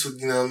said, this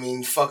would, you know what I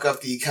mean, fuck up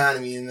the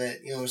economy and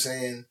that, you know what I'm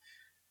saying?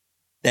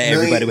 That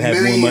everybody would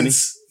have more money?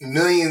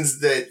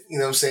 Millions that, you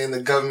know what I'm saying, the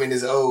government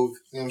is owed,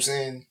 you know what I'm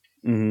saying?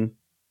 Mm-hmm.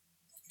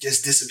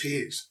 Just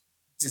disappears.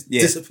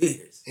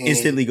 Disappears. And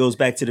instantly goes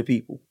back to the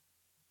people.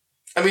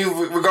 I mean,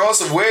 regardless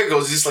of where it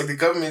goes, it's just like the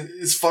government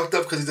is fucked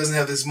up because it doesn't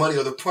have this money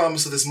or the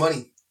promise of this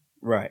money.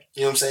 Right.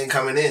 You know what I'm saying?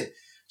 Coming in.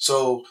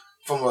 So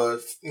from a,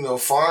 you know,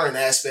 foreign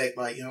aspect,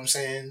 like, you know what I'm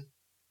saying?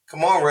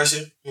 Come on,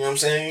 Russia. You know what I'm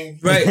saying?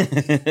 Right.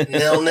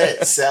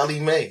 Nelnet, Sally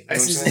Mae. You know what I'm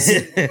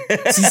saying?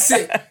 She's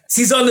sick.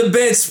 She's on the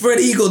bed, spread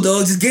eagle,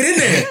 dog. Just get in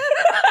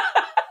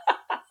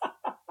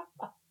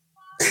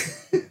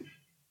there.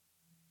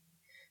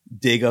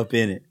 Dig up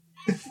in it.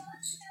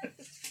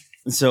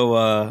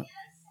 So,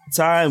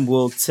 time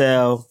will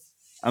tell.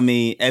 I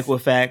mean,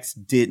 Equifax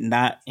did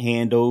not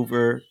hand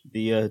over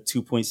the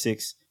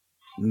 2.6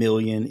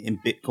 million in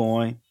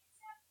Bitcoin.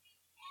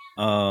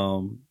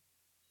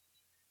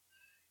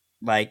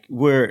 Like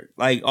we're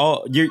like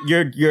all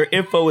your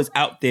info is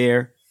out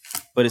there,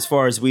 but as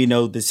far as we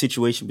know, the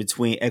situation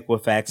between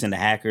Equifax and the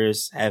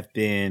hackers have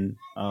been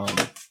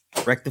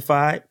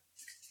rectified.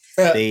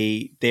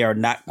 They are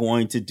not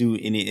going to do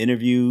any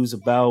interviews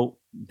about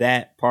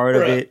that part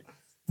of it.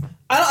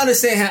 I don't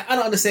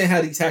understand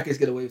how these hackers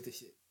get away with this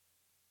shit.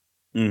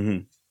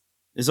 Mm-hmm.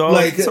 It's all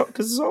like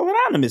because it's all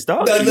anonymous,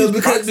 dog. No,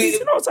 because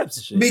all types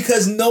of shit.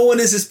 Because no one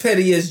is as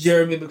petty as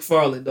Jeremy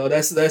McFarland, dog.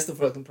 That's the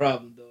fucking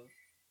problem, dog.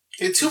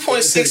 Yeah,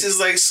 2.6 is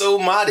like so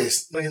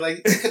modest. Like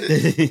like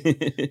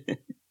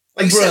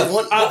you said,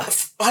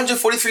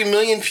 143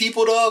 million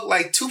people, dog.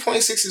 Like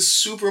 2.6 is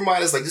super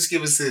modest. Like just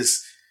give us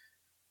this.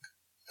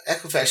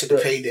 Equifax should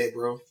have paid that,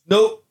 bro.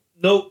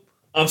 Nope.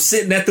 I'm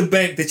sitting at the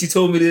bank that you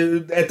told me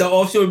at the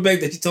offshore bank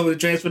that you told me to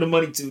transfer the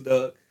money to,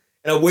 dog.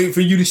 And I'm waiting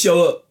for you to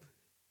show up.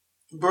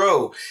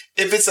 Bro,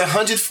 if it's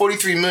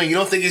 143 million, you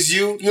don't think it's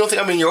you? You don't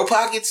think I'm in your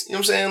pockets? You know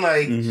what I'm saying?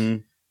 Like,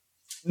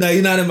 No,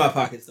 you're not in my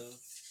pockets, though.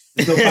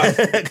 There's no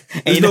pockets.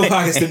 There's no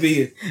pockets to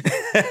be in.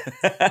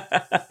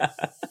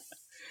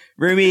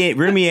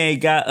 Remy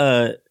ain't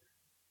got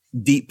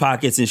deep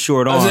pockets and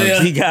short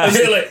arms. He got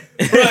like,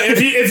 bro,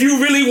 if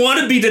you really want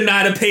to be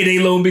denied a payday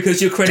loan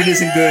because your credit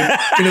isn't good,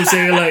 you know what I'm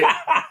saying? Like,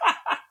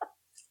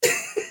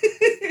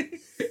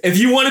 if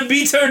you want to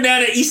be turned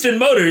down at Eastern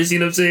Motors, you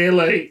know what I'm saying?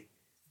 Like,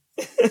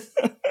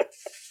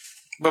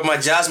 but my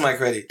job's my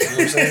credit. You know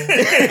what I'm saying?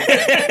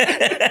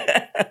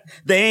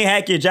 They ain't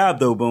hack your job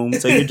though, boom.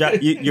 So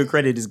your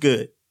credit is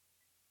good.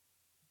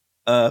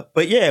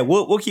 But yeah,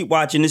 we'll keep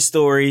watching this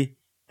story.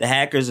 The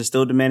hackers are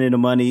still demanding the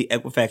money.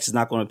 Equifax is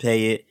not going to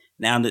pay it.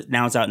 Now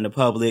it's out in the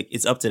public.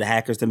 It's up to the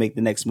hackers to make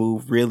the next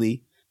move,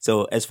 really.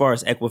 So as far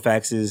as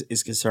Equifax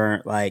is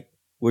concerned, like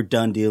we're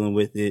done dealing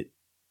with it.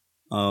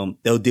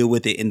 They'll deal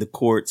with it in the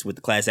courts with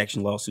the class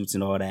action lawsuits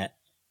and all that.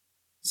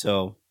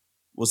 So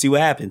We'll see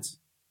what happens.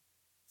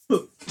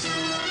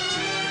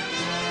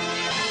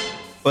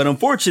 But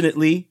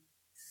unfortunately,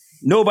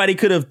 nobody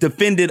could have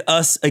defended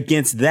us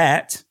against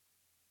that.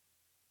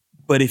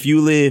 But if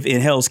you live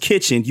in Hell's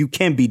Kitchen, you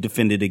can be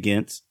defended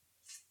against.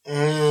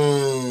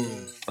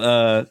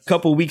 A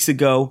couple weeks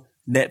ago,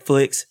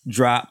 Netflix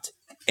dropped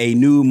a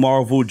new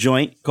Marvel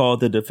joint called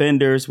The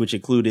Defenders, which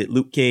included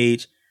Luke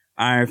Cage,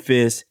 Iron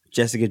Fist,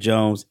 Jessica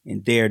Jones,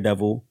 and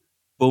Daredevil.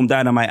 Boom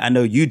Dynamite, I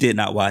know you did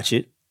not watch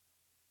it.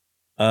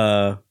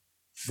 But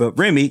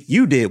Remy,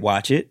 you did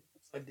watch it.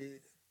 I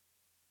did.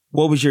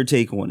 What was your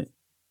take on it?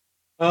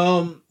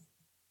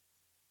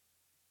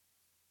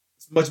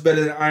 It's much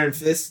better than Iron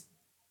Fist.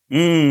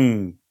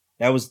 That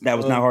was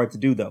not hard to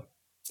do though.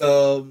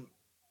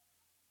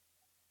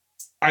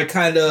 I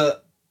kind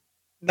of,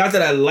 not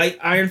that I like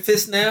Iron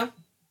Fist now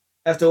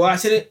after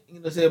watching it, you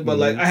know what I'm saying, but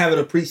like I have an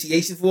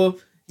appreciation for him.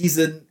 He's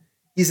a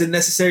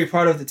necessary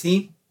part of the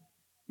team.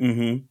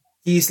 Mm-hmm.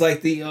 He's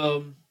like the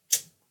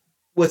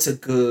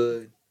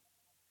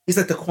he's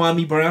like the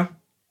Kwame Brown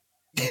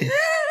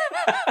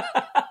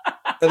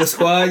of the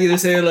squad. You know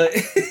what I'm saying?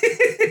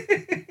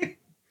 Like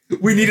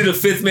we needed a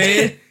fifth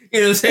man. You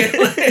know what I'm saying?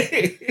 Like,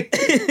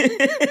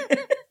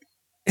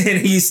 and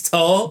he's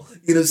tall.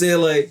 You know what I'm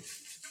saying? Like,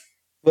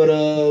 but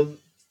it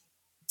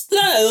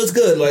was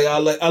good. Like I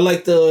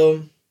like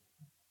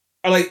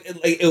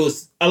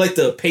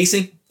the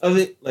pacing of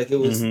it. Like it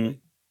was.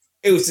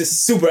 It was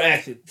just super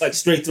action, like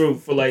straight through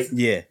for like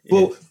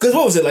Well, because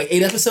what was it, like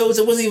 8 episodes?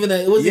 It wasn't even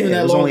that. It wasn't even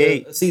that long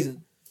a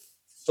season.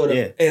 Sort of.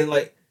 Yeah.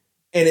 And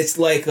it's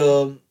like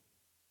there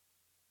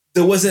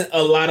wasn't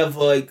a lot of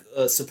like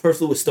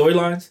superfluous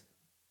storylines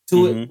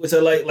to it, which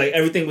I like. Like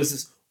everything was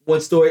just one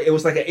story. It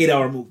was like an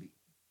 8-hour movie.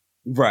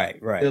 Right.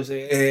 You know what I'm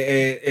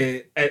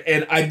saying?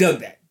 And I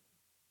dug that.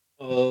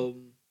 I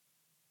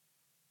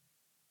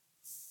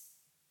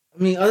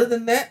mean, other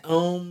than that,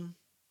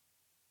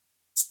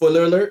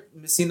 spoiler alert: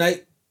 Misty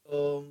Knight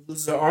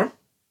loses her arm.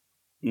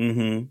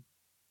 Not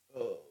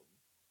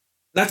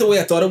the way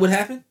I thought it would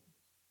happen.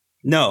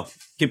 No,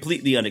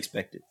 completely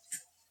unexpected.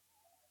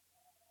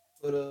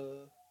 But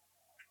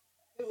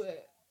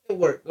it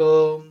worked.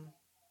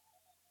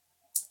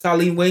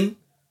 Colleen Wing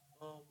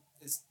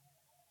is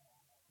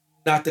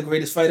not the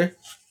greatest fighter.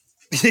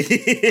 She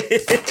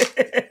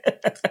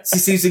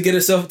seems to get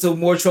herself into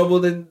more trouble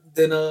than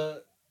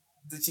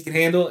she can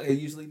handle, and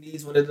usually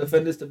needs one of the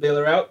defenders to bail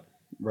her out.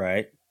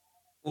 Right.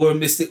 Or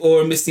Misty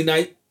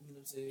Knight. You know what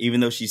I'm saying? Even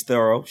though she's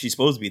thorough. She's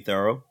supposed to be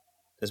thorough.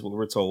 That's what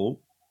we're told.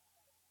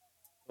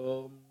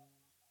 Good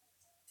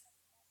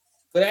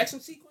action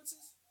sequences.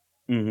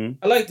 I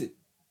liked it.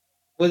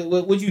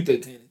 What you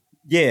think, Kenny?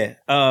 Yeah.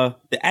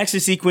 The action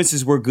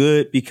sequences were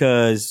good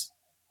because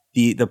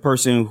the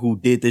person who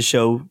did the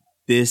show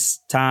this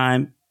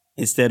time,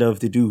 instead of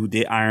the dude who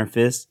did Iron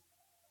Fist,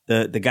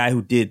 the guy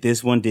who did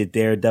this one did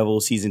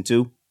Daredevil season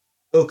 2.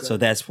 Okay. So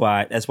that's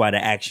why the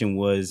action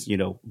was,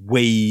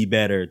 way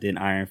better than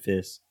Iron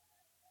Fist.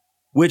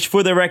 Which,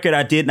 for the record,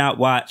 I did not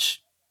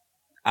watch.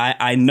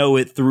 I know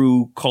it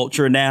through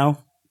culture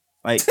now.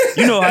 Like,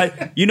 you know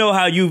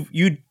how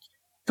you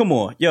come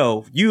on,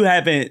 yo, you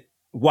haven't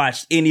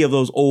watched any of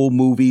those old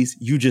movies.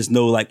 You just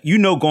know, like,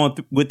 going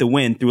with the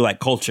wind through like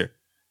culture.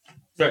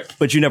 Right.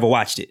 But you never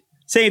watched it.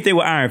 Same thing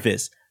with Iron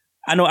Fist.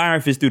 I know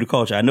Iron Fist through the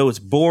culture. I know it's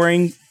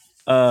boring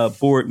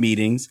board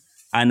meetings.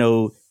 I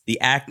know the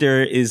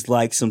actor is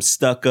like some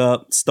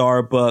stuck-up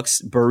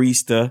Starbucks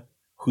barista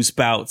who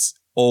spouts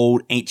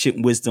old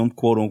ancient wisdom,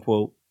 quote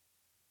unquote.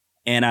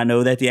 And I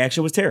know that the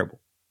action was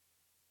terrible.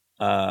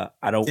 I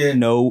don't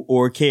know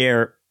or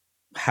care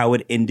how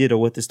it ended or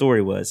what the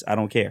story was. I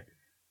don't care.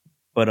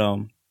 But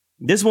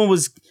this one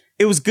was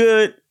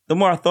good. The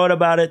more I thought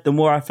about it, the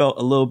more I felt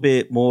a little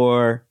bit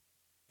more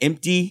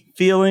empty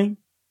feeling.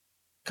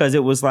 Because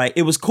it was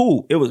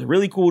cool. It was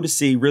really cool to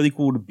see, really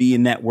cool to be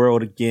in that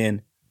world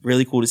again.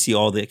 Really cool to see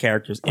all the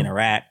characters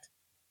interact.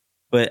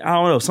 But I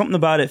don't know, something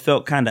about it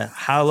felt kind of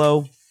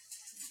hollow.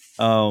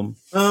 Yeah.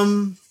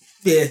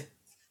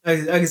 I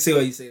can see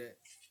why you say that.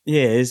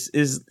 Yeah,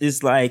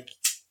 it's like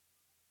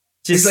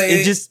just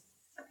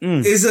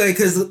it's like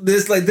because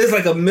there's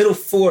like a middle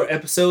 4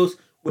 episodes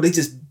where they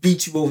just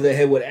beat you over the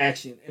head with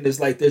action, and there's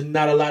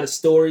not a lot of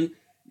story,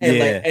 and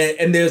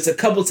and there's a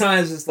couple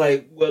times it's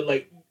like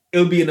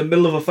it'll be in the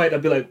middle of a fight, I'll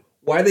be like,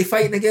 why are they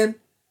fighting again?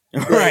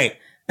 Right.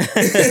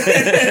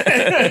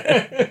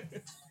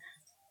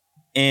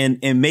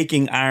 and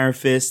making Iron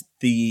Fist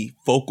the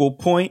focal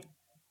point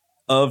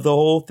of the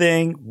whole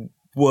thing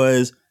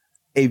was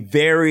a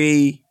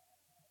very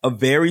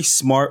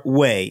smart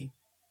way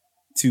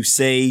to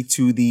say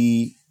to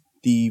the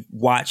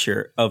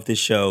watcher of the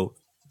show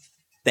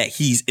that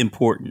he's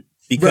important.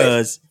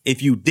 Because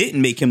if you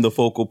didn't make him the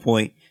focal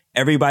point,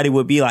 everybody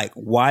would be like,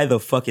 why the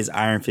fuck is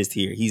Iron Fist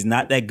here? He's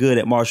not that good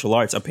at martial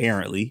arts,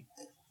 apparently.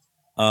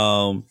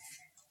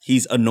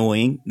 He's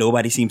annoying.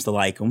 Nobody seems to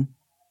like him.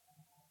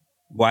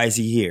 Why is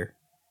he here?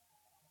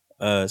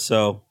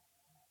 So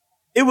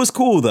it was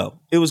cool, though.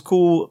 It was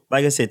cool,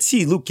 like I said, to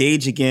see Luke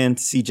Cage again,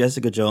 to see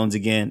Jessica Jones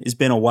again. It's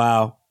been a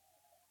while.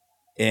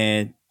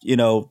 And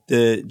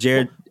the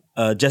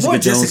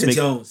Jessica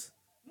Jones.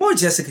 More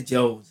Jessica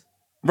Jones.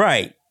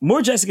 Right.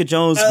 More Jessica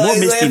Jones. More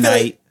Misty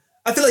Knight.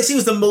 I feel like she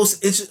was the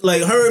most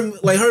her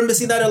and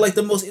Misty Knight are like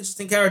the most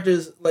interesting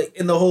characters like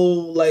in the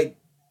whole like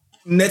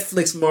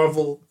Netflix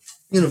Marvel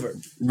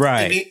universe.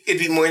 Right. It'd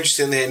be more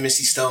interesting than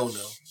Misty Stone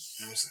though.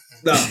 You know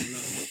what I'm saying?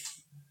 No.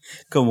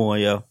 Come on,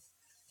 yo.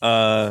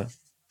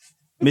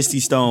 Misty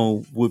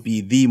Stone would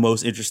be the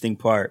most interesting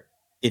part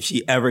if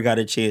she ever got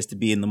a chance to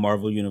be in the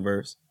Marvel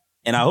universe.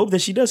 And I hope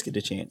that she does get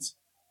a chance.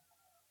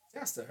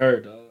 Shouts to her,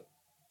 dog.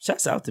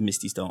 Shouts out to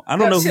Misty Stone. I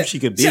don't know who she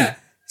could be.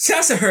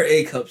 Shouts to her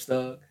A-cups,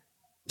 dog.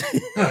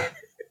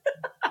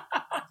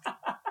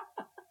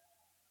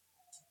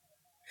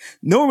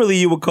 Normally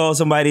you would call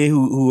somebody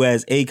who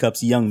has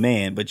A-cups a young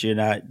man, but you're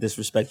not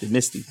disrespecting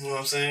Misty. You know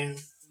what I'm saying?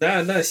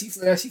 Nah, she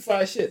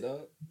fly as shit,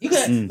 dog. You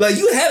got like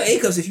you have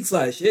A-cups if you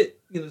fly as shit.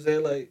 You know what I'm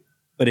saying? Like,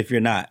 but if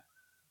you're not,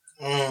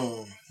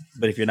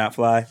 but if you're not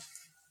fly,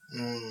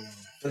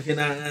 if you're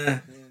not,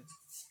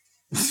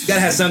 you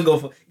gotta have something go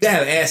for. You gotta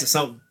have ass or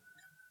something.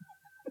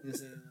 You know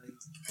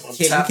what I'm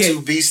saying? Like, top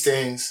two bee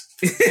stings.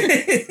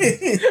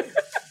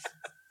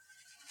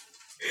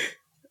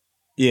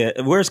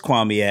 Yeah, where's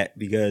Kwame at?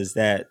 Because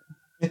that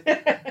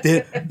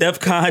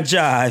DefCon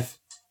Jive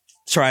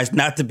tries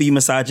not to be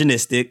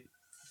misogynistic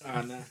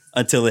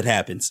until it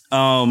happens.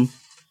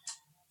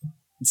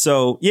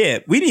 So yeah,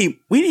 we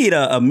need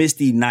a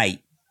Misty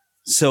Knight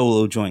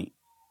solo joint,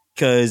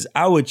 because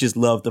I would just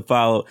love to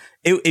follow.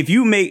 If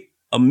you make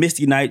a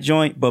Misty Knight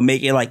joint but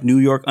make it like New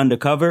York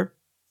undercover,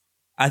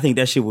 I think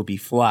that shit would be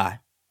fly.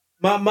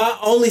 My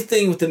only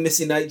thing with the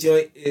Misty Knight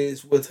joint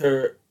is with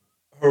her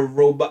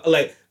robot,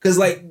 like, because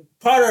like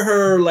part of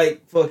her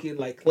like fucking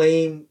like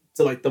claim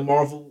to like the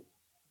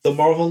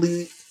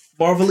Marvelianness,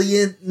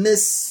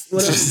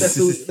 whatever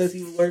that's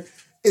even word,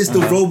 is the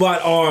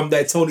robot arm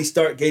that Tony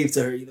Stark gave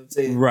to her. You know what I'm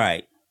saying?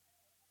 Right.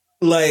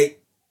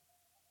 Like,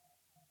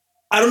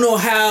 I don't know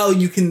how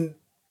you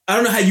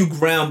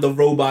ground the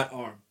robot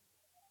arm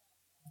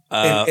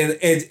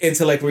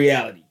into like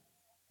reality.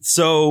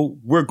 So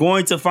we're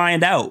going to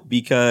find out,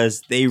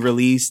 because they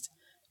released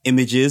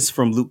images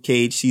from Luke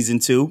Cage season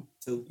 2,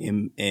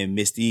 and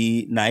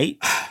Misty Knight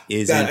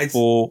is in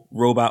full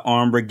robot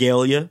arm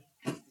regalia.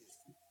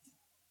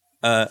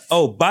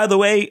 By the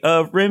way,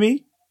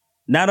 Remy,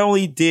 not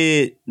only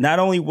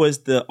was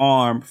the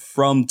arm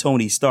from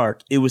Tony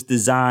Stark, it was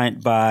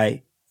designed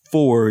by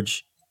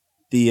Forge,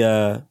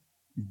 the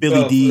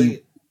Billy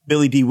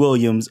D.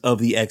 Williams of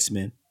the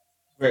X-Men.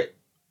 Right.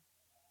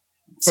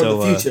 From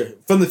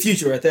the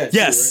future at that.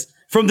 Yes, too,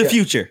 right? From the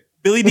future.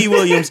 Billy D.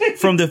 Williams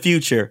from the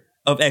future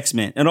of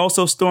X-Men, and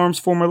also Storm's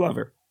former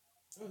lover.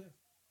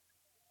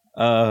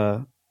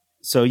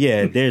 So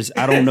yeah,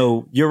 I don't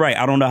know. You're right.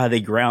 I don't know how they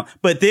ground,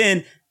 but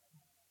then,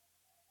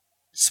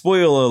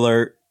 spoiler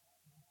alert,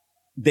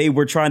 they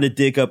were trying to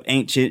dig up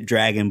ancient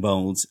dragon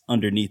bones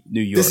underneath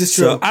New York. This is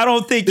true. So I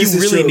don't think you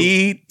really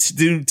need to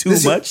do too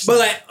much.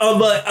 But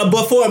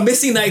for a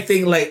Misty Knight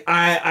thing, like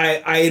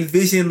I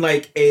envision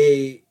like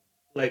a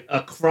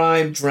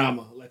crime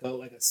drama,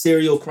 like a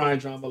serial crime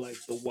drama, like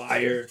The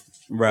Wire,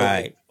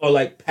 right? Or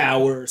like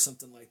Power or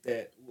something like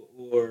that,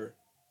 or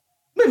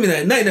maybe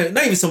not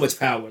even so much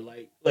Power,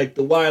 like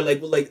The Wire,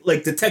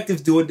 like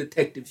detectives doing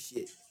detective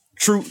shit.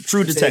 True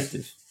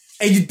detective.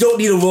 And you don't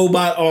need a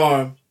robot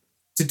arm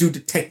to do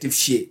detective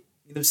shit.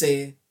 You know what I'm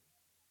saying?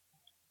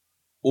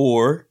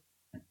 Or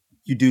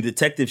you do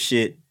detective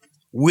shit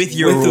with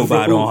your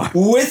robot arm.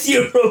 With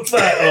your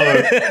robot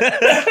arm.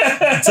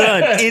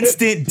 Done.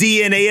 Instant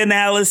DNA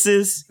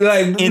analysis.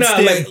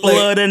 Instant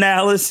blood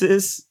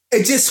analysis.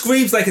 It just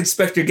screams like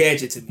Inspector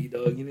Gadget to me,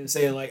 dog. You know what I'm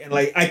saying?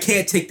 Like I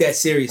can't take that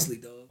seriously,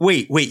 dog.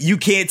 Wait, you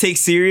can't take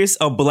serious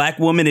a black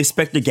woman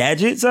Inspector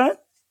Gadget, son?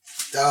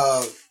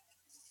 Dog.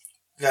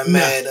 Got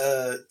mad,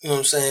 you know what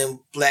I'm saying,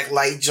 black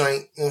light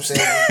joint, you know what I'm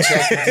saying,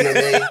 check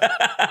DNA.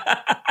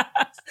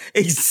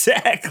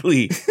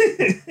 Exactly.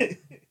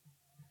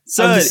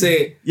 Son, I'm just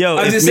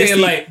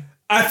saying, like,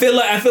 I feel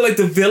like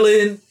the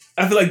villain,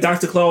 I feel like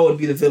Dr. Claw would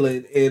be the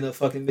villain in a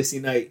fucking Misty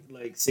Knight,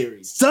 like,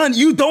 series. Son,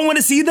 you don't want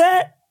to see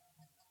that?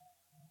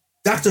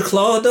 Dr.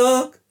 Claw,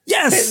 dog?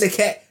 Yes.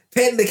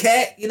 Petting the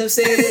cat, you know what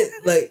I'm saying?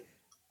 Like,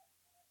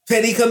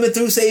 Penny coming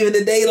through saving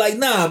the day, like,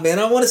 nah, man,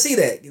 I want to see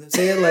that. You know what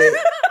I'm saying? Like,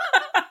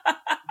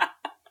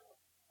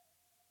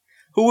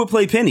 who would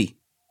play Penny?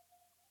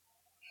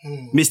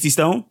 Misty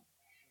Stone?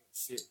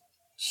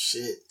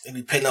 Shit. They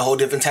be petting a whole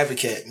different type of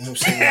cat. You know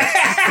what I'm saying?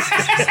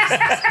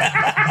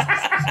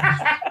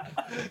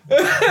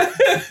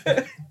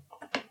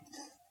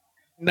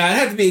 Nah, it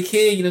have to be a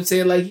kid, you know what I'm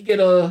saying? Like, you get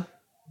I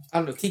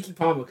don't know, Keke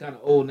Palmer kind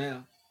of old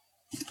now.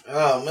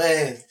 Oh,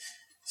 man.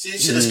 She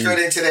should have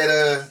skirted into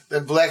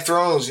that Black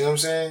Thrones, you know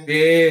what I'm saying?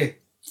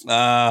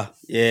 Yeah.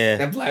 Yeah.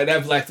 That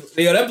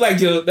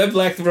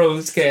Black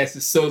Thrones cast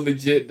is so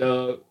legit,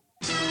 dog.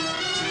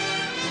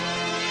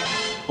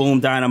 Boom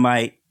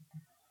Dynamite.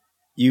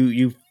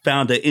 You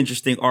found an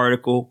interesting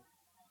article.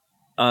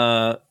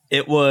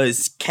 It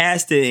was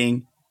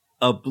casting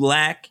a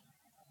black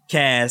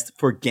cast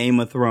for Game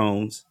of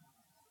Thrones.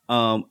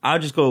 I'll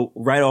just go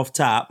right off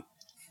top.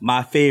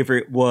 My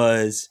favorite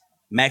was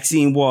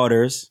Maxine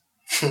Waters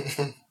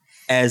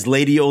as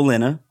Lady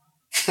Olenna.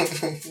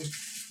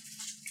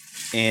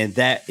 And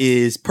that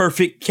is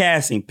perfect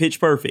casting, pitch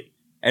perfect.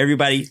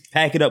 Everybody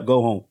pack it up,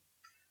 go home.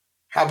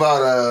 How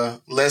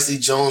about Leslie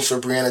Jones for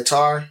Brianna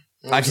Tarr?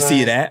 You know I can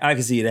see that.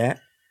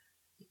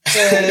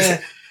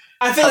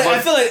 I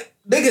feel like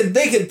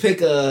they could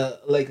pick a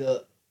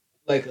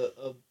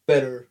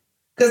better,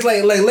 because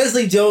like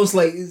Leslie Jones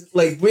like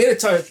Brianna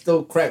Tarr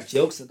throw crack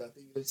jokes and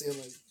nothing. You know what I'm saying?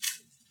 Like,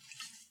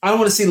 I don't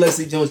want to see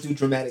Leslie Jones do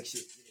dramatic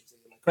shit. You know what I'm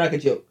saying? Like, crack a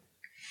joke.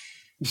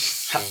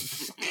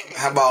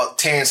 How about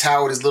Terrence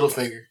Howard as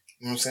Littlefinger?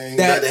 You know what I'm saying? You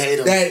got to hate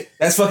him.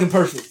 That's fucking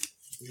perfect.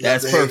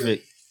 That's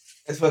perfect.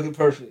 That's fucking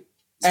perfect.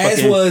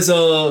 As was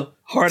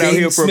Hard Out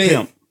Here for Smith. a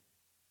Pimp.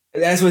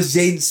 As was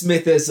Jaden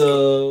Smith as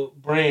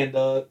Brand,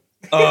 dog.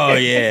 Oh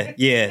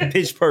yeah,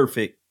 pitch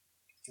perfect.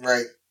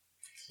 Right.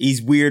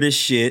 He's weird as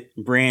shit.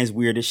 Brand's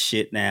weird as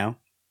shit now.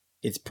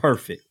 It's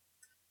perfect.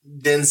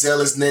 Denzel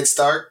is Ned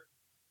Stark.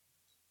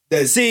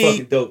 That's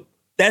fucking dope.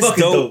 That's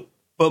fucking dope.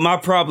 But my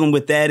problem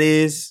with that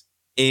is,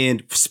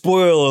 and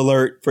spoiler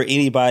alert for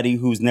anybody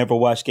who's never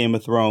watched Game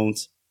of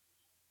Thrones,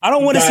 I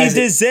don't want to see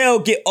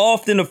Denzel get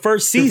off in the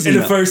first season.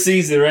 In the first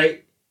season,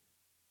 right?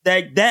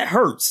 That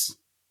hurts.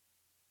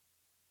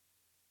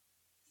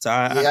 So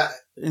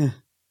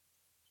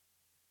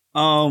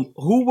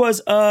who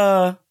was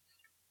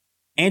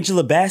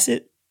Angela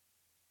Bassett?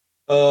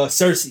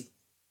 Cersei.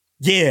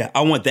 Yeah,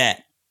 I want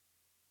that.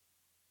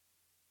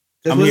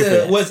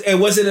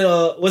 Wasn't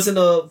a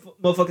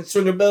motherfucking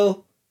Stringer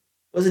Bell?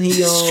 Wasn't he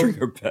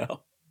Stringer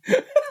Bell?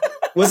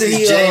 Wasn't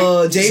he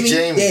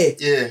Jamie?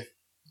 Yeah.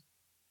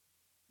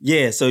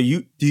 Yeah, so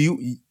you're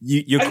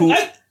cool.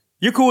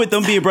 You're cool with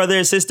them being brother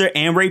and sister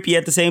and rapey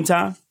at the same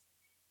time?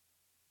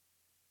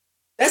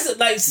 That's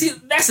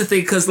the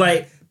thing, because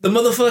like the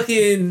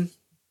motherfucking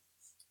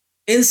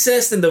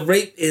incest and the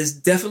rape is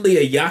definitely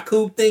a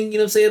Yakub thing. You know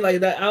what I'm saying? Like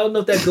that. I don't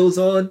know if that goes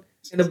on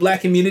in the black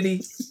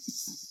community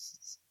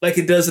like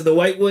it does in the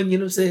white one. You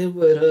know what I'm saying?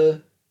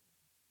 But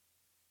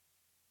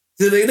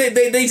so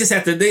they just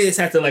have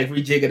to like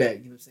rejigger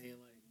that. You know what I'm saying?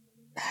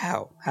 Like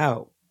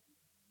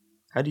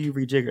how do you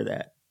rejigger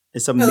that?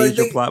 It's a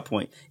major plot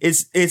point.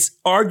 It's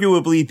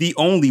arguably the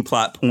only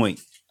plot point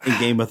in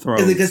Game of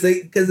Thrones. Because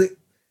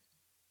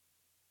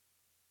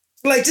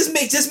like just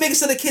make it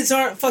so the kids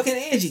aren't fucking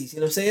Angies. You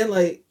know what I'm saying?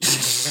 Like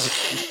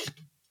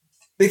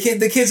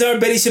the kids aren't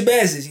Betty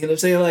Shabazz. You know what I'm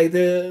saying? Like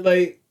they're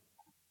like,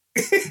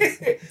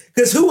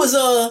 because who was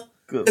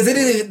because they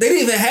didn't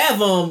even have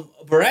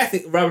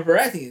Robert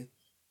Baratheon.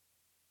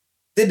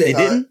 Did they?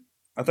 Didn't?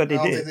 I thought they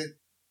did.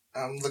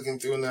 I'm looking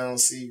through now and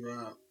see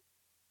Rob.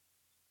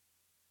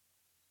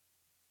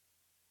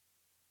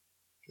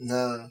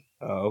 Nah.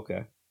 Oh,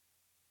 okay.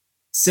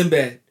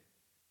 Sinbad.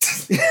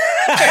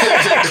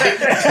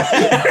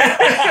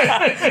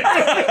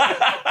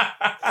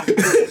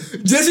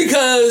 Just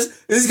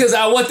because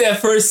I want that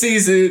first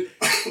season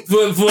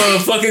for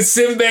fucking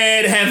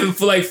Sinbad having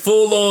like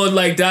full on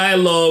like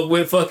dialogue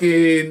with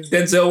fucking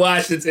Denzel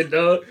Washington,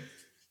 dog.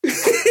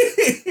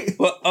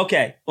 Well,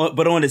 okay,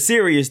 but on the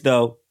serious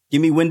though,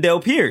 give me Wendell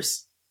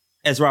Pierce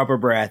as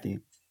Robert Baratheon.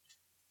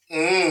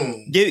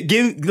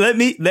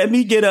 Let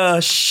me get a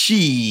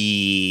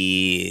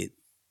shit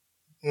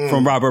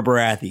from Robert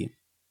Baratheon.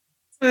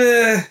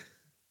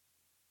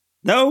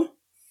 No.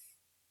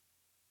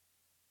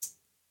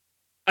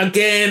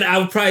 Again, I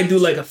would probably do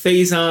like a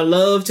Faison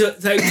Love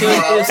type choice. You know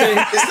what I'm saying?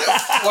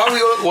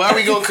 Why are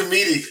we going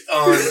comedic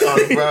on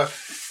bro?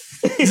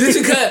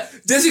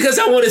 Just because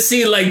I want to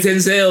see like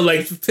Denzel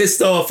like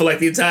pissed off for like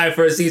the entire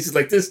first season,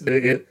 like this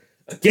nigga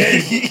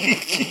again.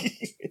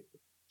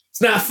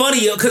 It's not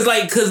funny because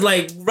Robert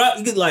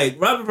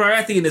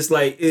Baratheon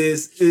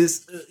is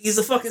he's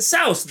a fucking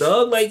souse,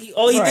 dog. Like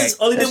all he did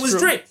was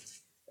drink.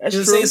 That's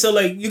you know what I'm saying? So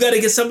like you got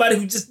to get somebody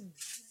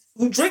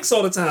who drinks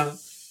all the time,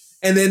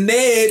 and then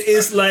Ned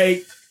is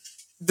like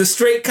the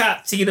straight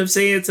cop. You know what I'm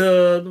saying, to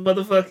the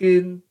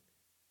motherfucking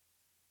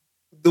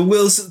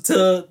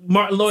to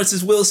Martin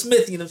Lawrence's Will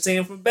Smith. You know what I'm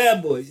saying, from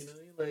Bad Boys. You know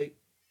what I mean?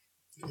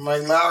 Like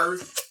Mike Lowry.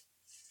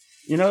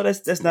 You know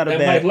that's not a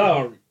bad Mike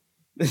Lowry.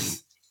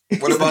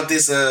 What about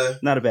this?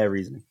 Not a bad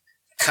reasoning.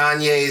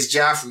 Kanye is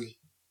Joffrey.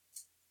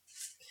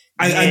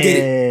 I get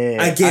it.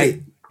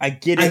 I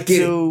get it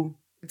too.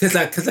 Because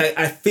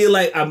I feel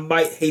like I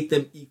might hate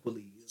them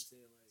equally. You know what I'm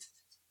saying?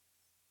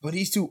 But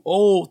he's too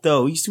old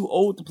though. He's too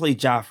old to play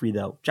Joffrey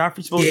though.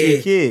 Joffrey's supposed to be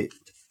a kid.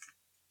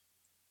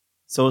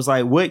 So it's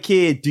like, what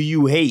kid do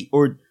you hate,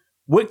 or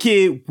what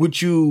kid would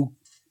you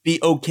be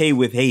okay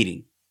with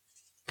hating?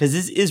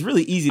 Because it's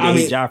really easy to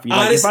hate Joffrey.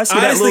 Like if I see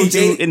that little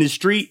dude in the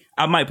street,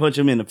 I might punch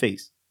him in the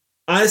face.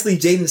 Honestly,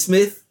 Jaden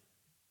Smith.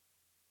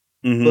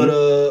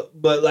 Mm-hmm.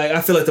 But like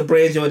I feel like the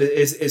brand joint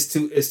is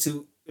too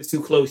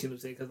close. You know what I'm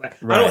saying? Because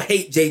like I don't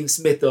hate Jaden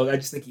Smith though. I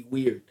just think he's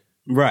weird.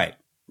 Right.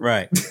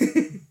 But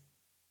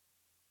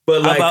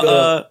like,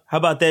 how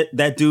about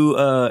that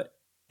dude?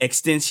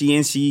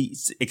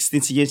 Extensiations.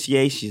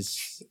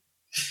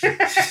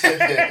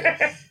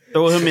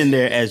 Throw him in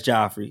there as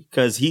Joffrey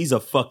because he's a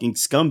fucking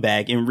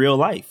scumbag in real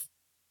life.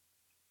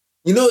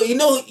 You know,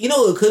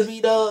 it could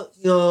be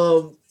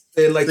though.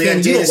 Like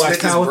Kenny, you don't watch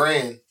Power.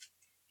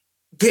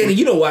 Kenny,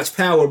 you don't watch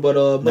Power, but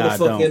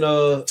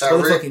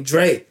motherfucking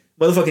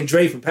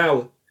Dre from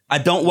Power. I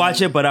don't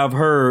watch it, but I've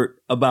heard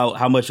about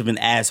how much of an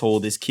asshole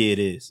this kid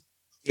is.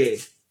 Yeah,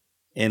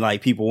 and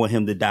like people want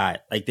him to die,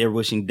 like they're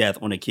wishing death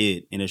on a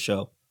kid in a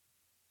show,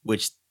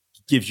 which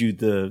gives you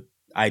the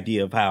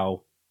idea of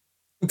how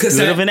good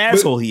of an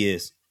asshole he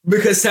is.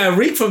 Because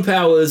Tyreek from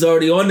Power is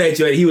already on that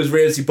joint. He was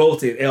Ramsey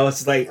Bolton. And I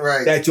was like,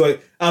 that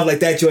joint. I was like,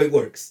 that joint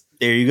works.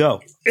 There you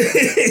go.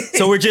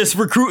 So we're just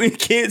recruiting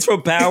kids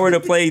from Power to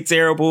play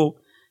terrible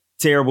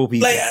people.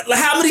 Like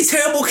how many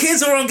terrible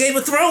kids are on Game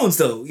of Thrones,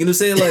 though? You know what I'm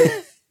saying? Like,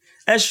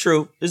 that's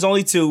true. There's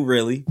only 2,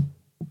 really.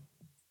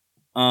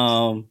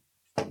 Who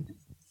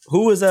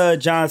was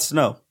Jon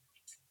Snow?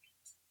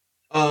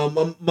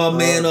 My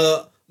man,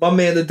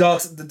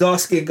 the dark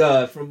skinned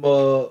guy from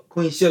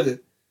Queen Sugar.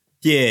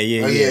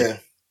 Yeah.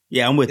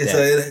 Yeah, I'm with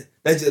that.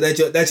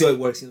 That joint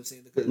works. You know what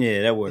I'm saying?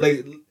 Yeah, that works.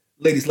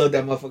 Ladies love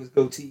that motherfucker's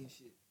goatee and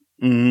shit.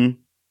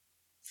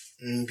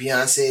 Mm-hmm.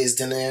 Beyonce is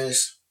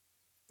Daenerys.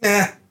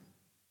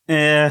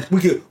 Yeah.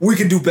 We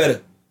could do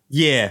better.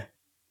 Yeah.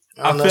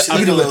 I don't know. She's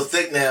looking a little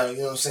thick now. You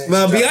know what I'm saying?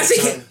 Well,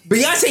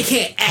 Beyonce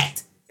can't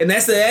act, and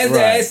that's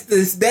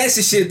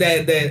the shit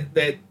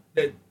that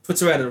puts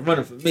her out of the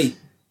running for me.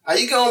 Are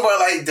you going by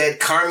like that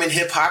Carmen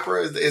hip hopper?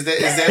 Is that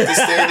the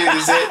standard?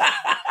 Is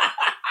that?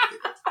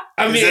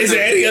 I mean, is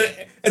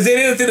there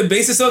anything to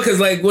base this on? Because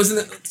like,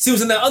 she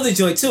was in that other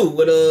joint too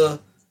with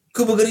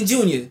Cuba Gooding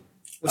Jr.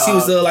 When she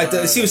was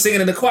she was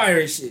singing in the choir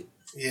and shit.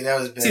 Yeah, that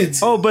was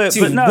bad.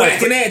 She was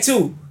whacking that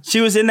too.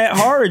 She was in that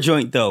horror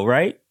joint though,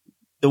 right?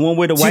 The one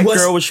where the white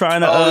girl was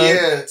trying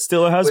to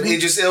steal her husband. With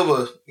Idris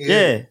Elba.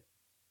 Yeah.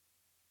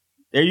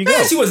 There you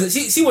go. She wasn't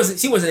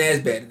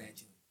as bad in that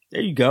joint.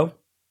 There you go.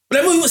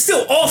 But that movie was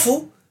still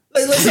awful.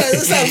 Like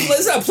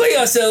let's not play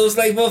ourselves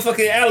like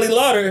motherfucking Ali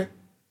Lauder.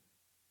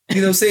 You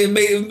know what I'm saying?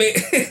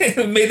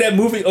 Made that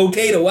movie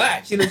okay to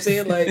watch. You know what I'm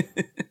saying? Like,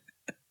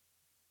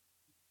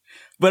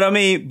 but I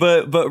mean,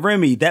 but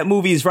Remy, that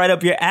movie is right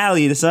up your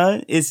alley,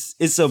 son.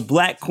 It's a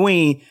black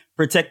queen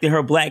protecting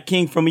her black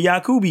king from a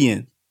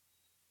Yakubian.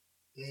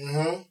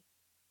 Mm-hmm.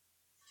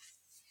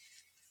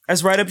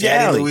 That's right up your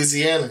alley.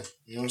 Louisiana.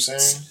 You know what I'm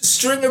saying?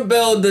 Stringer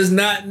Bell does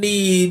not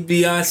need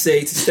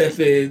Beyonce to step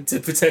in to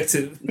protect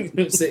him. You know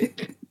what I'm saying?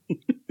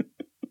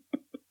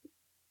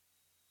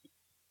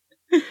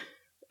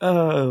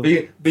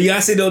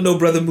 Beyonce don't know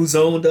Brother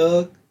Muzone,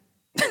 dog.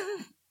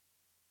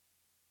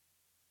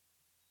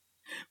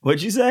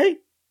 What'd you say?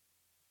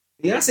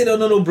 Beyonce don't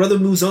know no Brother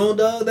Muzone,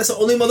 dog. That's the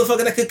only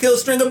motherfucker that could kill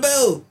Stringer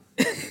Bell.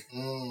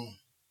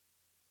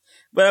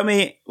 But I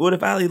mean, what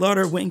if Ali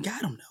Lauder went and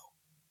got him though?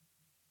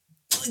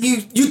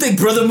 You think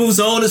Brother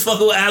Muzone is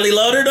fucking with Ali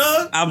Lauder,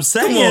 dog? I'm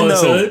saying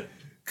though.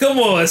 Come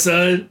on,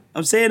 son.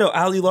 I'm saying though,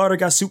 Ali Lauder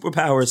got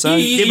superpowers, son.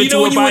 Give it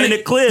to her by an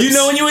eclipse. You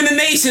know when you in the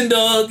nation,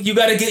 dog, you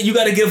gotta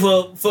give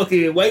her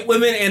fucking white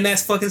women, and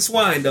that's fucking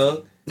swine,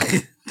 dog.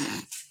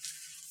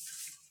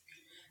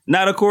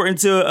 Not according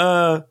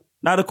to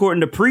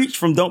Preach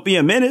from Don't Be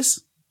a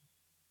Menace.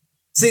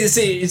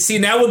 See.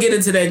 Now we'll get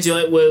into that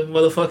joint with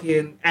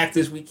motherfucking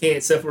actors we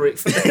can't separate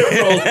from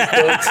their roles.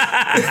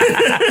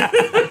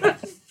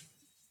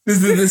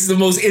 This is the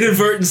most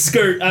inadvertent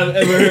skirt I've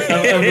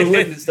ever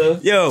witnessed, though.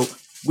 Yo,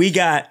 we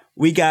got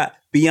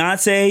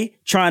Beyonce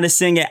trying to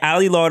sing at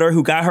Ali Lauder,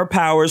 who got her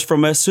powers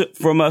from a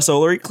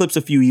solar eclipse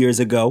a few years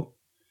ago,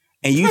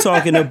 and you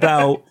talking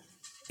about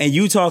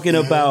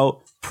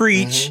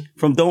Preach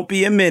from Don't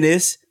Be a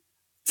Menace,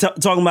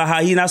 talking about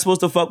how he's not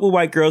supposed to fuck with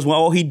white girls when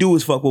all he do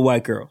is fuck with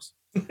white girls.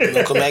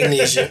 Local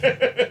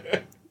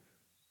magnesia.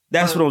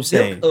 That's what I'm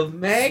saying. Of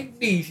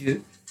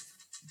magnesia.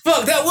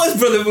 Fuck, that was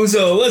Brother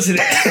Muzo, wasn't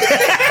it?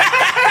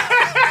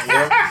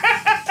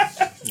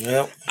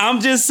 Yep. I'm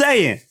just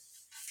saying.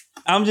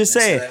 I'm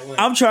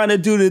trying to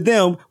do to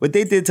them what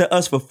they did to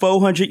us for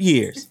 400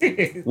 years.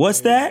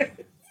 What's that?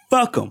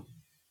 Fuck them.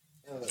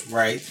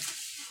 Right.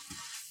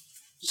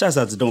 Shouts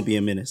out to Don't Be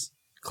a Menace.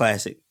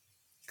 Classic.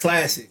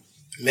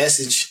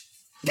 Message.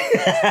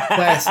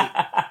 Classic.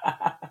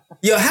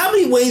 Yo, how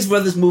many Wayans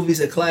Brothers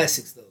movies are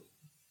classics, though?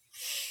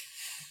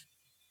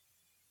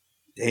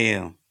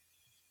 Damn.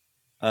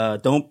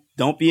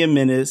 Don't Be a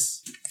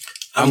Menace.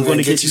 I'm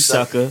gonna get you,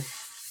 sucker.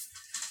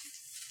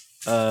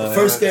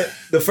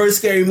 The first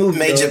scary movie.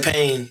 Major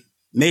Pain.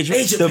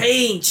 Major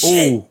Pain.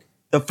 Shit. Ooh,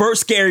 the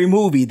first scary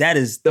movie. That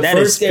is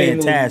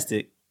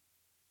fantastic.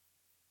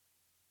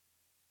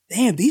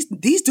 Movie. Damn,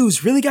 these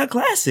dudes really got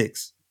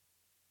classics.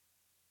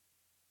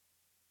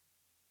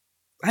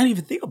 I didn't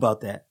even think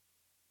about that.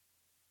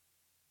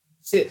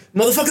 Shit.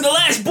 Motherfucking The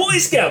Last Boy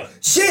Scout.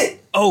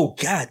 Shit. Oh,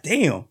 god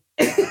damn.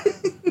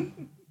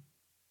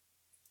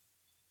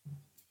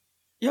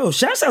 Yo,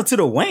 shouts out to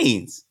the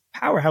Wayans.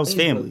 Powerhouse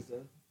family.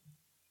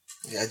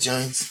 Yeah,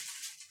 Jones.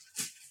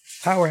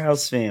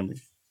 Powerhouse family.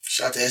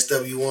 Shout out to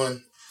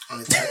SW1 on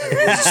the Titan.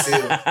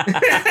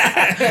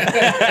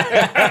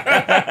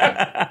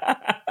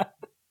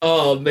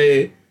 Oh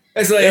man.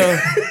 That's like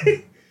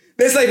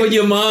that's like when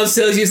your mom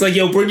tells you, it's like,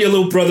 yo, bring your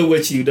little brother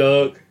with you,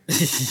 dog.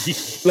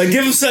 Like,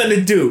 give him something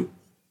to do.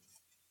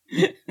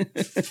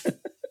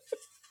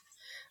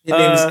 Your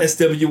name is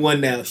SW1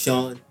 now,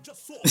 Sean.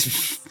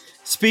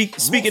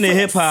 Speaking of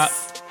hip hop,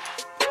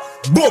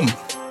 boom,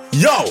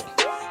 yo,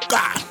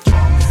 God,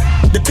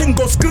 the thing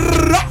goes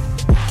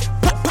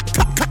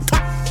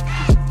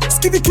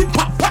skitty kid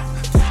pop pop,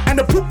 and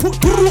the poop poop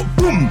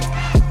boom.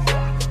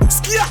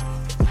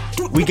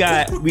 We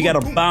got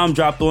a bomb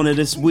dropped on it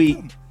this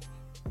week.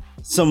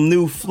 Some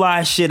new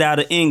fly shit out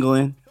of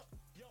England.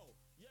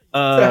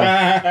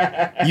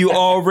 You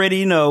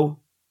already know.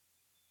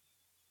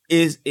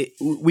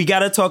 We got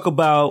to talk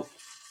about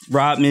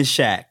Rodman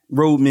Shack.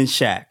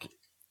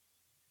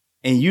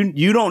 And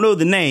you don't know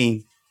the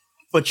name,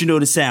 but you know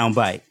the sound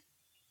bite.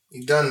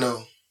 You done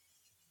know.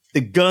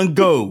 The gun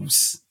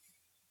goes.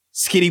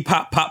 Skitty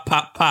pop pop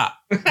pop pop.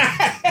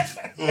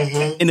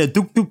 Mm-hmm. And a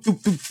doop doop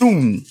doop doop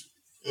doom.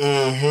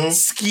 Mm-hmm.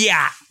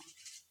 Skiat.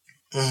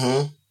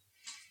 Mm-hmm.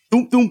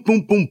 Boom boom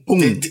boom boom boom.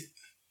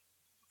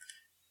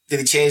 Did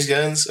he change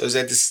guns, or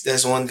is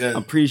that's one gun?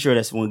 I'm pretty sure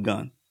that's one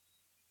gun.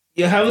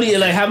 Yeah, how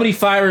many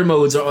firing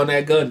modes are on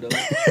that gun though?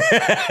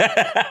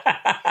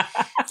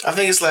 I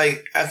think it's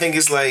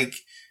like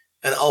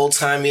an old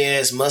timey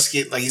ass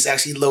musket. Like he's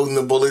actually loading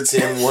the bullets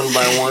in one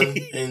by one,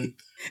 and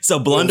it's a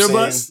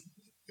blunderbuss,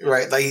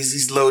 right? Like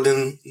he's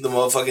loading the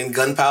motherfucking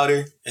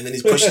gunpowder, and then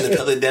he's pushing the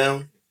pellet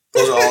down.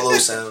 Those are all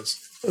those sounds.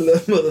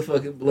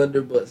 Motherfucking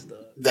blunderbuss, dog.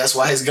 That's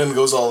why his gun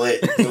goes all that.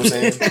 You know what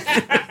I'm saying?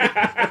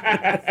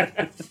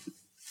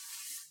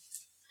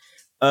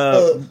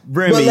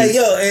 Remy, but like,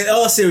 yo, in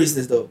all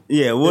seriousness though,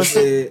 yeah,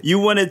 you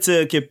wanted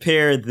to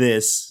compare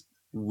this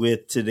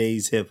with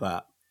today's hip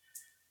hop.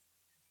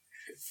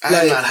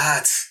 I'm not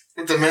hot.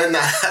 The man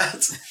not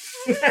hot.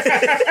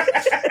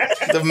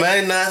 The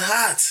man not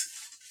hot.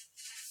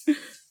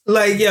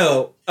 Like,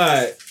 yo, all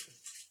right,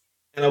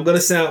 and I'm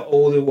gonna sound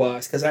old and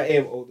wise because I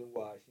am old and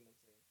wise. You know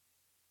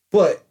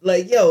what I'm saying? But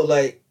like, yo,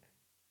 like,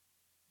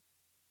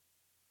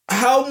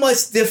 how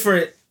much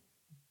different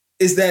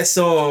is that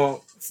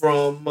song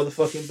from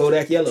motherfucking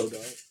Bodak Yellow,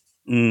 dog?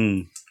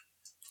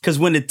 Because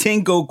when the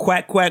ting go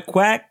quack, quack,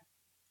 quack,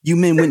 you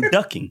men went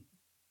ducking.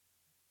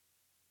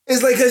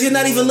 It's like, because you're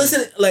not even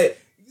listening. Like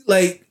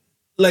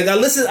I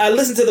listened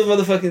to the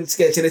motherfucking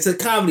sketch, and it's a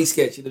comedy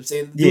sketch, you know what I'm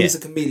saying? The dude is a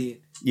comedian.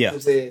 Yeah. You know what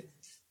I'm saying?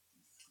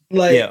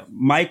 Like, yeah,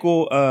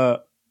 Michael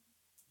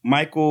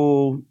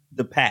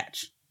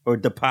DePatch, or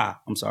DePa,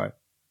 I'm sorry.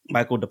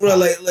 Michael DePa. Bro,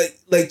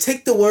 like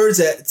take the words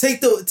out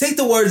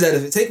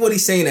of it. Take what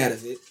he's saying out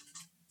of it.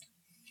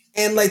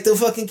 And like the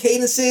fucking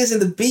cadences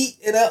and the beat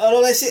and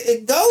all that shit,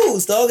 it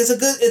goes, dog.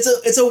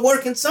 It's a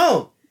working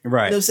song.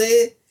 Right. You know what I'm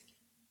saying?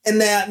 And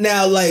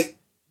now like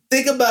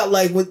think about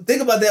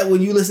that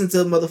when you listen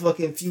to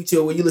motherfucking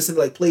Future, when you listen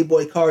to like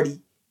Playboy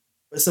Cardi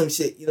or some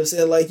shit. You know what I'm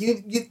saying? Like you're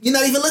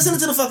not even listening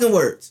to the fucking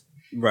words.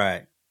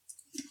 Right.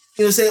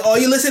 You know what I'm saying? All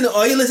you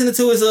listening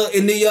to is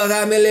in New York,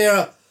 I'm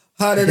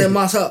hotter than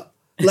Masa.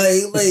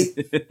 Like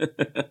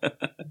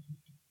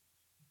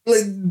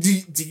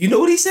do you know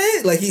what he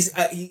said? Like he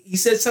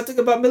said something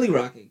about Millie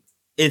rocking.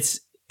 And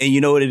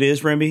you know what it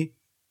is, Remy?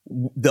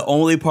 The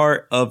only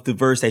part of the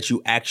verse that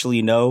you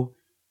actually know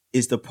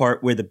is the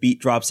part where the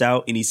beat drops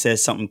out and he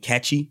says something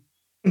catchy.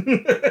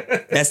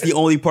 That's the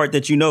only part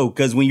that you know,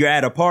 because when you're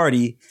at a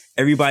party,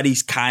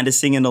 everybody's kind of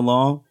singing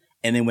along,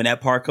 and then when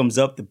that part comes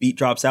up, the beat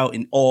drops out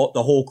and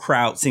the whole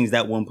crowd sings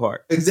that one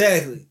part.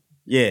 Exactly.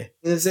 Yeah. You know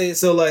what I'm saying?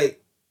 So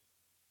like,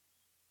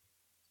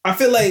 I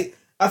feel like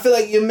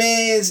your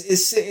man's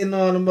is sitting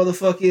on a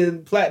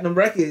motherfucking platinum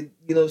record,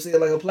 you know what I'm saying,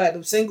 like a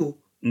platinum single.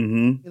 Mm-hmm.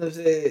 You know what I'm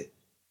saying?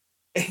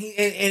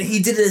 And he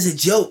did it as a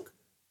joke.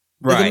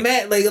 Right.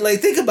 Like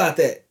think about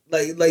that.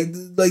 Like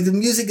the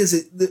music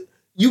is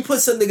you put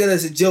something together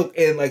as a joke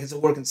and like it's a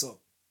working song.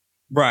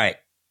 Right.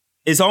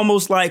 It's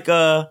almost like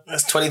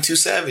that's 22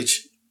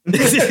 Savage.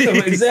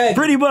 Exactly.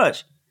 Pretty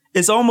much.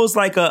 It's almost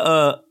like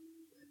a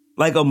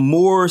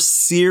more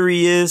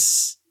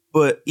serious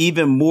but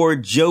even more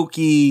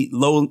jokey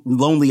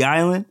Lonely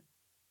Island.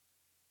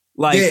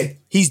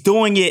 Like he's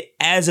doing it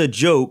as a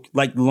joke,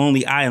 like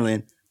Lonely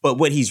Island, but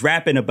what he's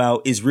rapping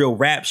about is real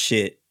rap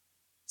shit.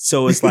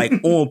 So it's like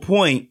on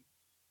point,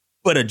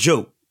 but a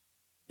joke.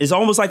 It's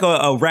almost like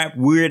a rap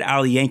Weird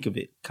Al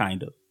Yankovic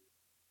kind of.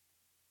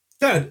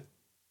 Kind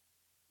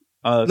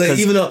of. Like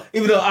even though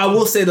I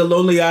will say the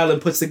Lonely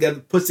Island puts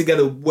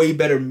together way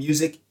better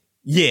music.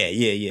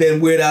 Yeah. Than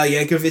Weird Al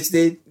Yankovic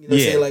did. You know what I'm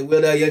saying? Like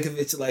Weird Al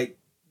Yankovic, like,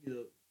 you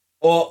know,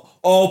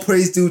 all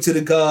praise due to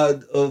the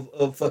god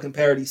of fucking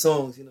parody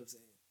songs, you know what I'm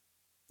saying?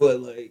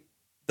 But like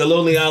the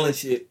Lonely Island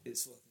shit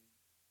is fucking,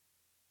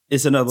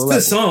 it's another level.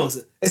 Good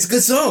songs. It's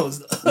good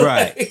songs.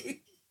 Right.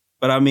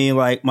 But I mean,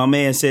 like my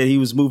man said, he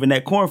was moving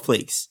that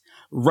cornflakes,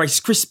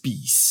 Rice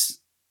Krispies.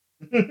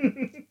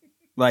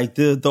 Like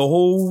the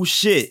whole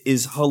shit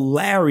is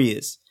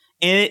hilarious.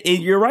 And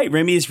you're right,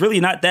 Remy, it's really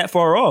not that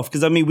far off.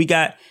 Because I mean, we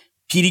got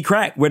Petey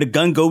Crack, where the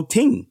gun go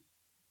ting.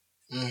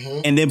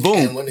 Mm-hmm. And then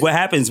boom, what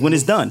happens when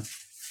it's done?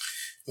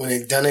 When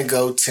it done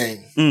go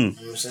ting. You know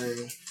what I'm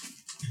saying?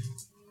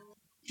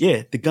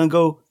 Yeah, the gun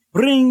go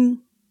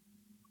bring.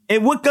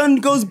 And what gun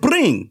goes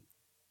bring?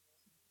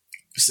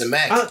 It's the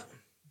Mac.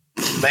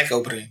 Mac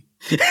go bring.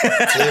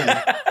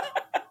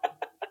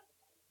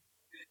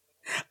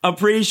 I'm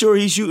pretty sure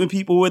he's shooting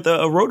people with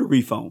a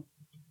rotary phone.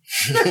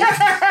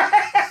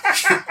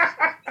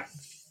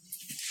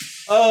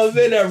 Oh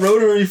man, that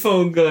rotary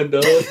phone gun,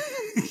 dog.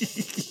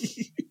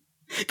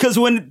 Cause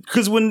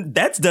when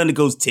that's done, it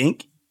goes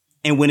tink,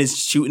 and when it's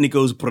shooting, it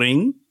goes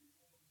bring.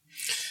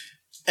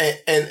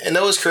 And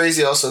that was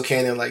crazy also,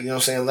 Cannon. Like, you know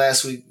what I'm saying?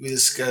 Last week we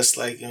discussed,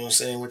 like, you know what I'm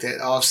saying, with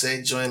that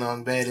Offset joint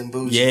on Bad and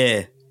Bougie.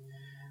 Yeah.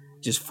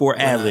 Just 4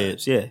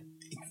 ad-libs, yeah.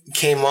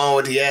 Came on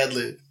with the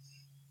ad-lib.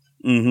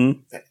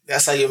 Mm-hmm.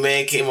 That's how your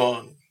man came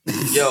on.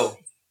 Yo.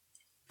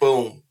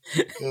 Boom.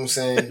 You know what I'm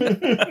saying?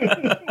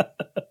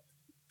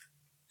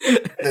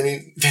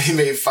 then he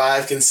made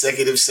 5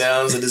 consecutive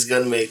sounds that his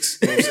gun makes.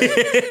 You know what I'm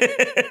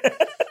saying?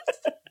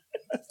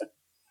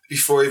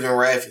 Before even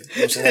rapping. You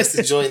know what I'm saying? That's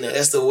the joint.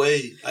 That's the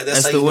way. Like,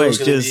 that's how you know it's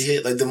going to be a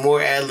hit. Like, the more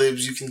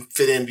ad-libs you can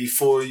fit in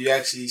before you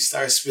actually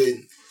start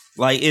spitting.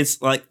 Like it's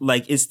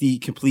it's the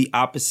complete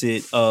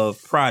opposite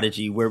of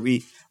Prodigy, where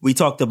we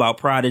talked about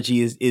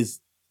Prodigy is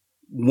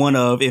one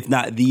of, if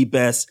not the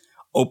best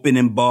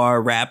opening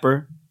bar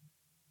rapper.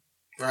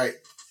 Right.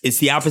 It's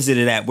the opposite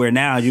of that, where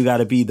now you got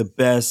to be the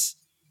best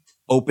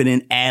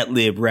opening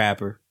ad-lib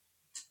rapper.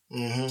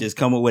 Mm-hmm. Just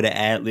come up with an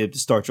ad-lib to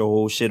start your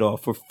whole shit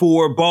off for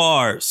 4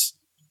 bars.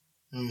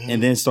 Mm-hmm.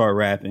 And then start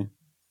rapping.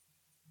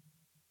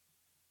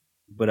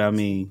 But I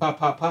mean,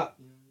 pop.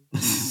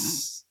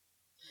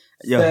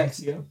 Yo, facts,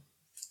 yo.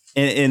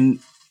 And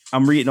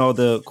I'm reading all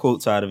the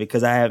quotes out of it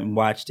because I haven't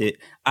watched it.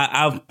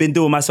 I've been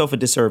doing myself a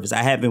disservice.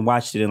 I haven't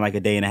watched it in like a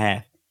day and a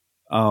half.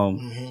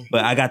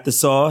 But I got the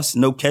sauce,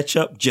 no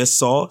ketchup, just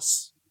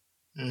sauce.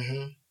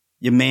 Mm-hmm.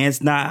 Your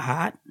man's not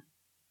hot.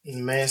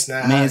 Man's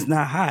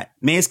not hot.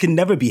 Man's can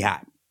never be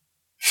hot.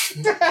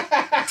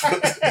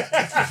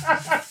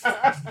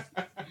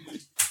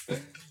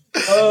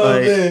 Oh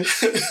man,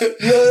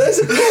 yo, that's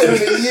a quote of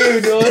the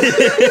year, dog.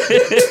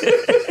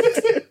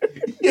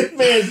 Your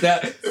man's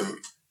not.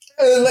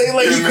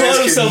 Like he called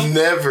himself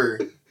never.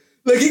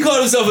 Like he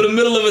called himself in the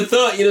middle of a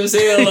thought. You know what I'm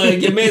saying?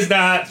 Like your man's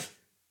not.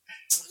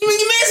 I mean,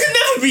 your man's can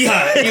never be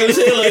hot. You know what I'm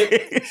saying?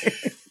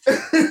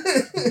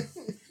 Like.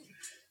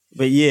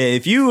 But yeah,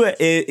 if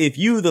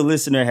you the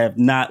listener have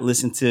not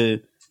listened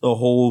to the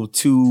whole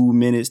 2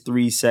 minutes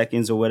 3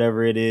 seconds or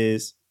whatever it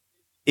is,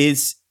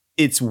 it's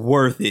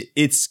worth it.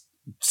 It's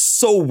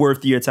so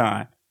worth your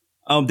time.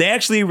 They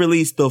actually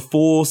released the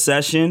full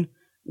session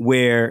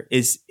where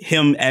it's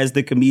him as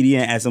the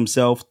comedian, as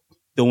himself,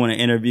 doing an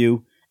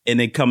interview, and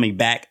then coming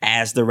back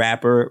as the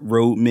rapper,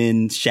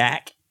 Roadman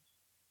Shaq,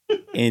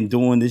 and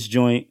doing this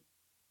joint.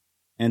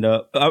 And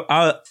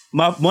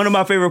one of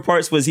my favorite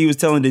parts was he was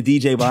telling the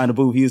DJ behind the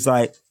booth, he was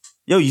like,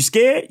 yo, you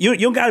scared? You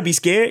don't gotta be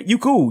scared. You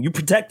cool. You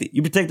protected.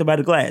 You protected by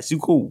the glass. You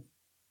cool.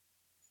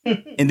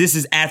 And this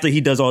is after he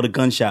does all the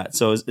gunshots,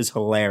 so it's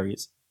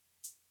hilarious.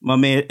 My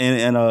man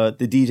and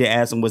the DJ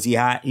asked him, was he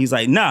hot? He's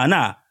like, nah,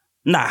 not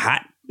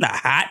hot. Not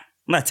hot.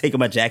 I'm not taking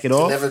my jacket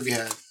off. Never be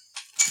hot.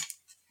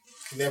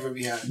 Never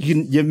be hot.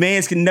 Your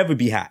mans can never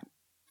be hot.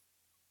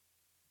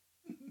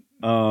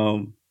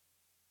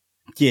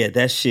 Yeah,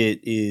 that shit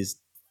is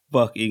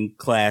fucking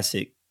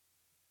classic.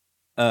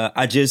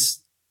 I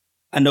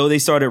know they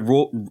started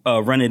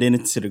running it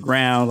into the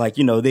ground. Like,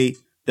 you know,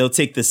 they'll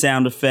take the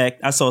sound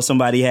effect. I saw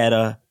somebody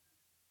had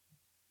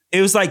it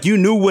was like you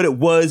knew what it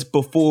was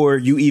before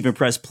you even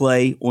press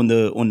play on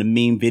the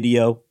meme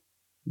video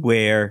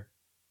where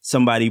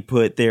somebody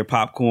put their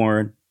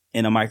popcorn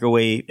in a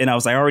microwave, and I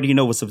was like, I already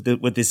know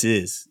what this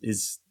is.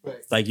 It's right.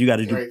 Like you got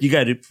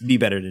to be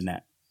better than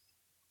that.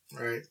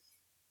 Right.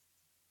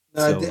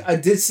 No, so. I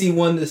did see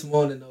one this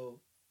morning though,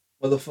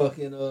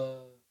 motherfucking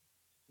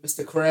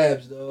Mr.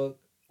 Krabs, dog.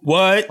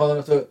 What?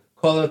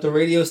 Calling up the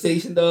radio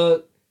station,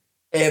 dog,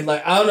 and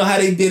like I don't know how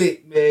they did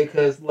it, man,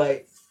 because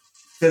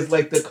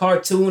the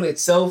cartoon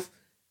itself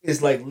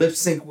is like lip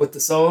sync with the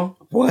song.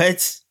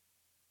 What?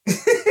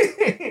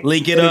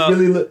 Link it up.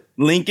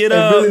 Link it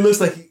up.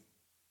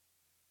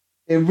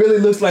 It really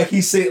looks like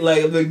he's sing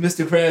like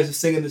Mr. Krabs is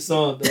singing the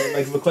song, dog,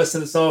 like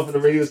requesting the song from the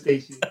radio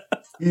station.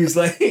 He's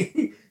like,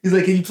 can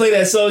you play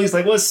that song? He's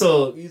like, what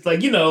song? He's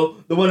like, you know,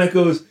 the one that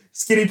goes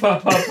skitty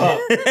pop pop pop.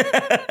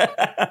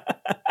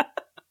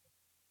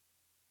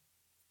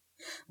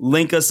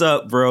 Link us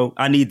up, bro.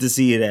 I need to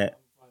see that.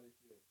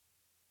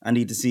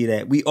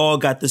 We all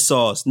got the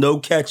sauce. No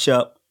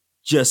ketchup,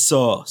 just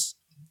sauce.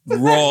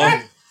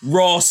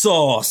 Raw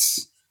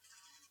sauce.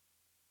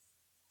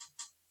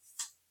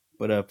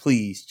 But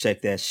please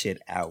check that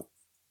shit out.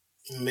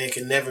 Your man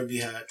can never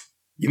be hot.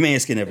 Your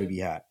man's can never be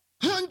hot.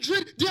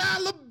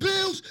 $100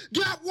 bills,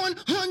 got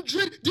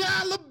 $100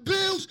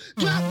 bills,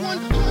 got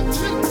 $100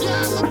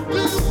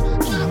 bills,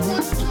 got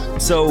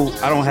 $100. So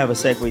I don't have a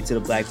segue to the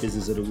Black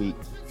Business of the Week.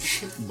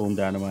 Boom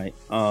Dynamite.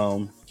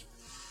 But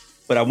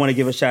I want to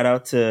give a shout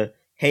out to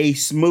Hey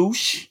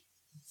Smoosh.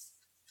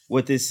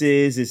 What this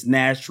is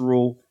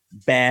natural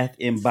bath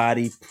and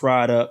body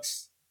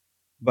products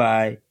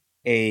by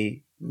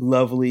a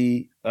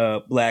lovely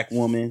black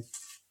woman.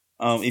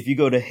 If you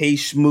go to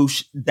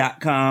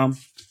heysmoosh.com,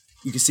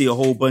 you can see a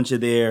whole bunch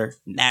of their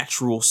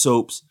natural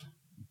soaps,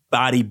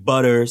 body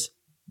butters,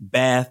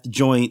 bath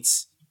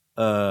joints,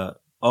 all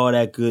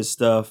that good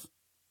stuff.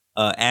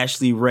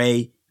 Ashley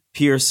Ray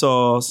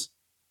Pearsall's,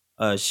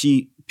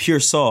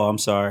 Pearsall,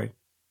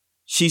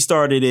 she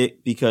started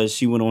it because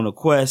she went on a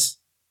quest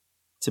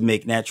to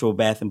make natural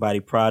bath and body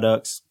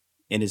products,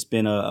 and it's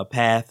been a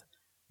path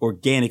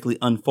organically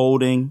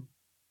unfolding.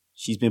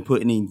 She's been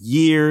putting in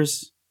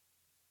years,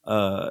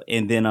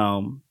 and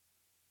then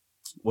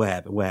what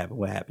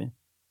happened?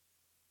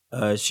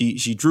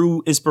 She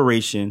drew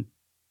inspiration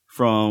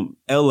from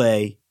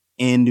L.A.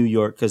 and New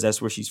York because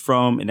that's where she's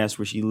from and that's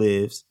where she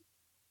lives.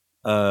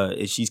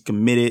 And she's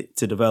committed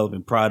to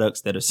developing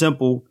products that are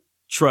simple,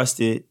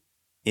 trusted,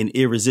 and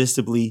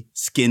irresistibly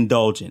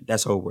skin-indulgent.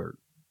 That's her word.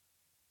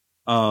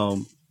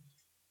 So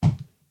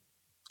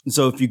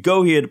if you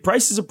go here, the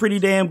prices are pretty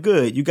damn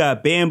good. You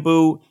got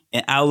bamboo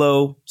and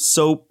aloe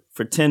soap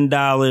for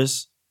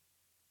 $10.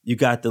 You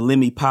got the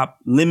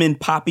lemon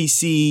poppy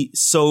seed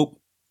soap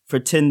for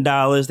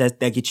 $10.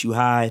 That gets you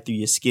high through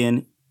your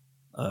skin.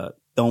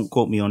 Don't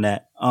quote me on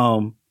that.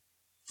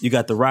 You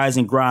got the Rise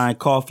and Grind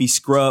coffee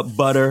scrub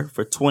butter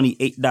for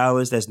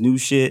 $28. That's new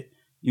shit.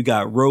 You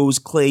got Rose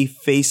Clay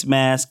face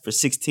mask for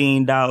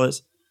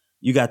 $16.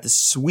 You got the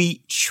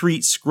Sweet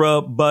Treat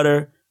scrub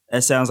butter.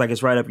 That sounds like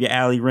it's right up your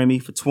alley, Remy,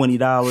 for $20.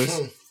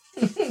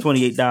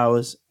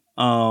 $28.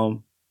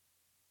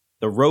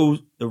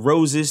 The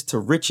Roses to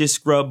Riches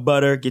scrub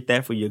butter. Get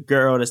that for your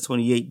girl. That's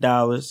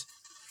 $28.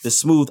 The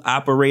Smooth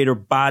Operator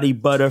body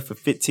butter for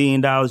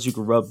 $15. You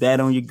can rub that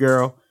on your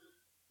girl.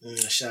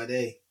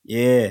 Sade.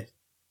 Yeah.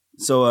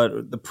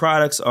 So the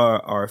products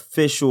are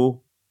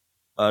official.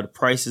 The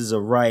prices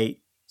are right.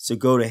 So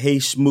go to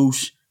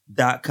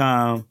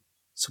heysmoosh.com.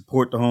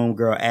 Support the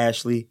homegirl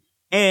Ashley.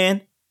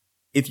 And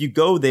if you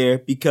go there,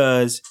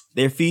 because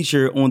they're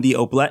featured on the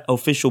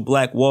official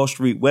Black Wall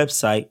Street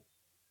website,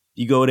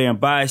 you go there and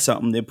buy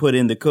something, they put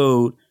in the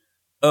code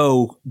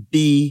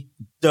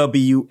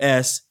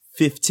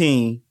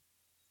OBWS15.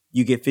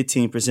 You get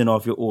 15%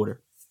 off your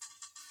order.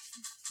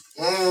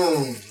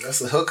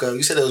 That's a hookup.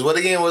 You said it was what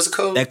again? What's the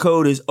code? That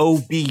code is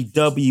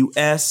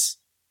OBWS15.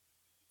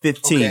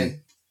 Okay.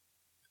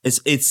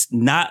 It's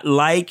not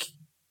like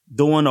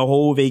doing a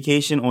whole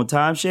vacation on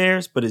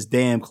timeshares, but it's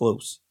damn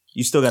close.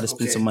 You still got to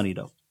spend some money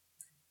though.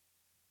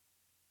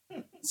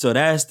 So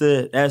that's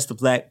the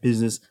black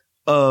business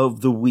of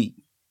the week.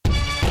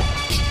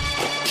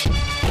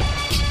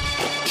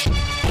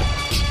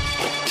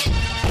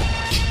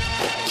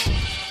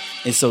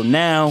 And so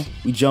now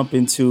we jump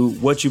into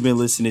what you've been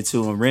listening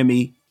to. And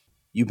Remy,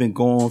 you've been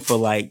going for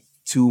like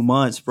 2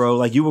 months, bro.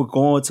 Like you were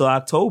going till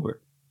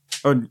October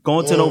or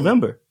going to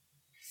November.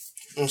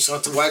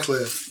 Shout to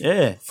Wycliffe.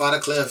 Yeah. Father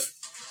Cliff.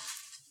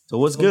 So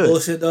what's good?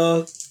 Bullshit,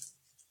 dog.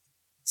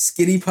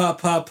 Skitty Pop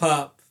Pop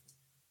Pop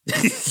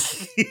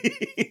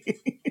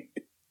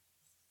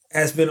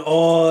has been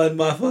on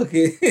my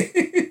fucking...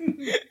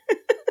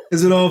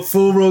 It's been on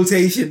full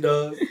rotation,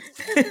 dog.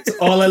 It's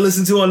all I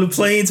listen to on the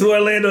plane to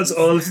Orlando. It's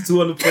all I listen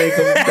to on the plane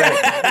coming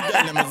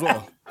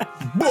back.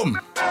 Boom.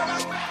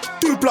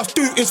 2 +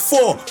 2 is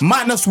 4.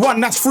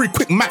 -1, that's 3.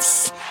 Quick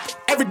maths.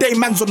 Everyday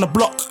man's on the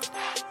block.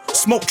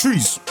 Smoke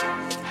trees.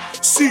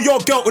 See your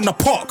girl in the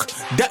park.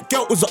 That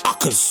girl was a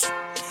uckers.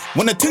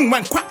 When the thing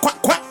went quack, quack,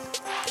 quack,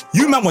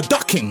 you man were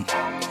ducking.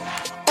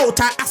 Old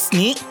tight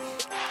Asney,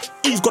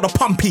 he's got a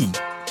pumpy.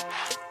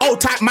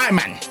 Old tight my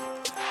man,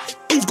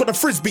 he's got a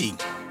frisbee.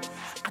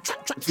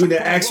 Between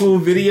the actual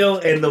video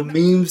and the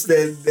memes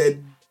that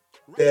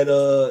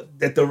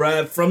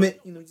derive from it,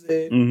 you know what I'm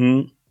saying?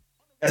 Mm-hmm.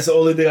 That's the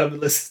only thing I've been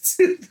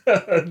listening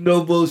to.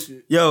 No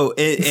bullshit. Yo,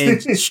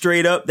 and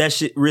straight up, that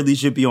shit really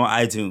should be on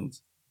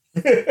iTunes.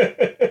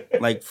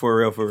 Like for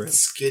real.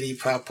 Skitty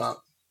Pop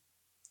Pop.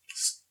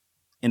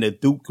 And the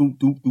doop doop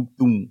doop doop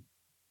doom.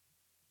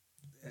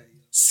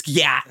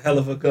 Scat. Hell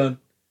of a gun.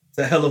 It's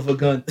a hell of a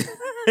gun.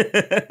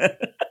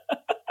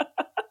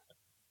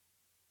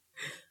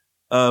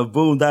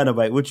 Boom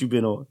Dynamite, what you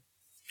been on?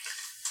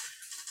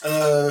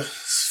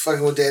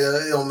 Fucking with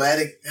that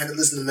Illmatic. I had to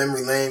listen to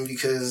Memory Lane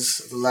because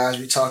of the lives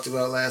we talked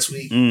about last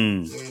week. You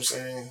know what I'm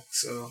saying?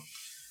 So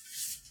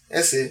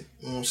that's it.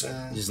 You know what I'm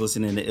saying? Just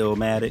listening to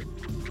Illmatic.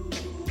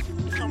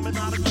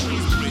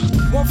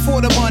 1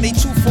 for the money,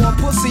 2 for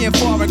pussy and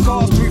foreign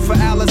cars, 3 for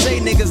Alizé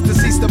niggas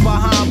deceased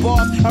behind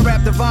bars. I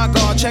rap the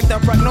vanguard, check the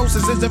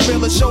prognosis. Is it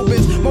real as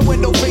showbiz? My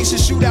window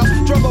faces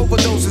shootouts, drug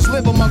overdoses,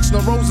 live amongst the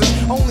roses.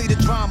 Only the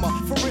drama,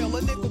 for real.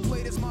 A nickel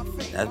plate is my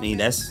fate. I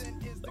mean,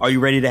 are you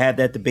ready to have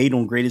that debate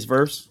on greatest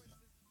verse?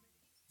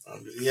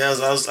 Yeah,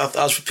 I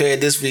was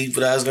prepared this week,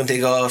 but I was gonna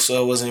take off, so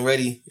I wasn't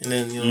ready. And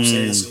then you know what I'm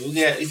saying. So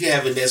if you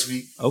have it next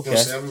week, okay, you know what I'm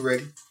saying, I'll be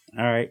ready.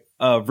 All right,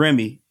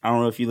 Remy. I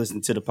don't know if you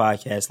listened to the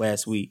podcast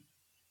last week.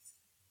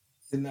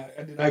 I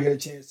did not get a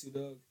chance to,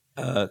 dog.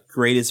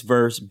 Greatest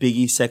verse,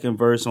 Biggie's second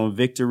verse on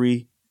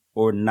Victory,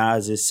 or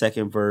Nas's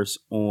second verse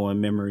on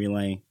Memory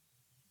Lane?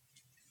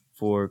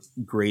 for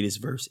greatest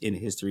verse in the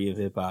history of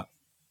hip hop.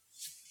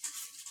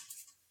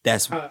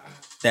 That's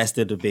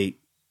the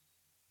debate.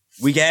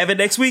 We can have it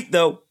next week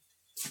though.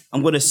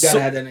 I'm gonna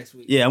have that next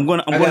week. Yeah, I'm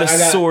gonna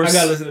source. I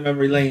gotta listen to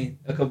Memory Lane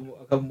a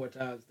couple more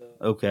times though.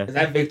 Okay.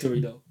 That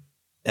victory though.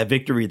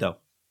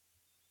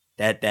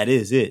 That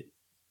is it.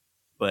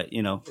 But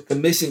you know, the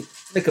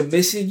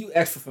commission, you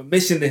asked for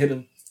permission to hit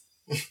him.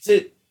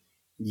 Shit.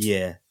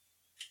 Yeah.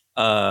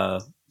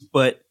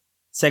 But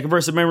second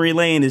verse of Memory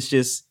Lane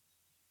is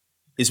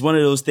it's one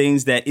of those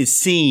things that is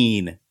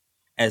seen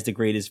as the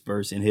greatest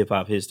verse in hip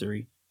hop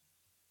history.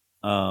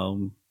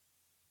 So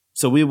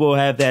we will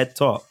have that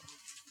talk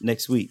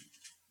next week.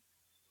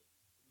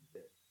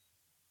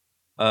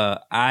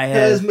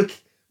 Because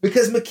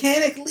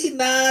mechanically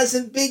Nas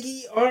and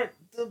Biggie aren't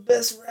the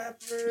best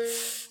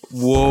rappers.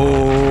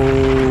 Whoa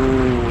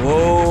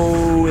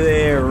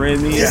there,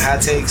 Remy. Yeah,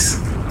 hot takes.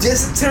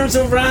 Just in terms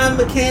of rhyme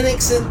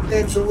mechanics and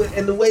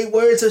the way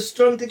words are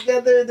strung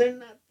together, they're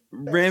not.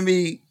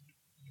 Remy,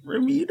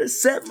 you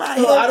just set my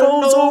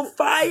headphones on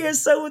fire.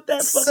 So with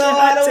that fucking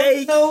hot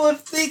take, I don't know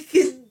if they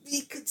could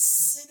be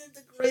considered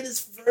the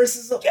greatest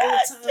verses of all time.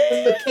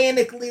 And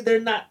mechanically, they're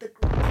not the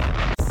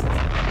greatest.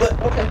 But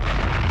okay.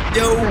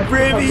 Yo,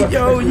 Remy,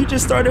 you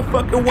just started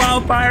fucking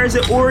wildfires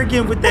in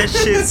Oregon with that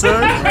shit,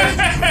 son.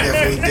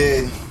 Definitely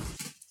did.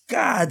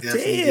 God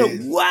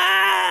damn!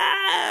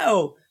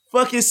 Wow.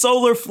 Fucking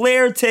solar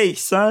flare take,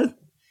 son.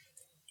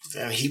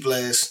 Damn, he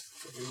blast.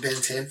 Ben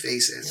 10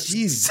 faces.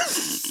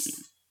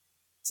 Jesus.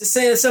 Just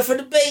saying, except for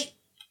debate.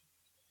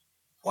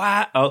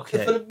 Wow.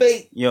 Okay. Except for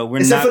debate. Yo,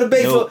 except for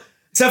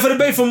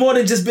debate for more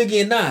than just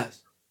Biggie and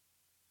Nas.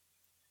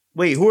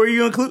 Wait, who are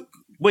you including?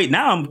 Wait,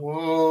 now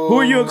who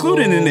are you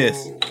including in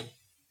this?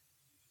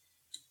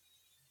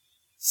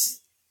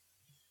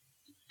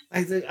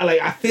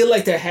 I feel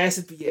like there has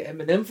to be an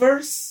Eminem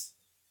verse.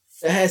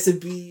 There has to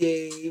be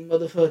a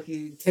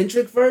motherfucking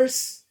Kendrick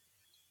verse.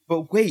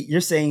 But wait, you're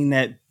saying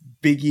that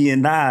Biggie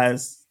and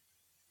Nas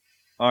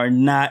are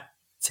not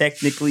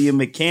technically and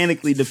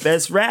mechanically the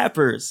best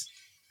rappers?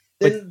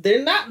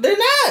 They're not.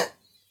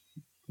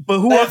 But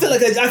who? I feel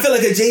like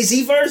a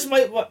Jay-Z verse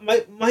might work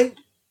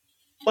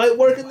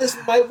in this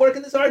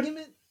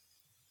argument.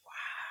 Wow.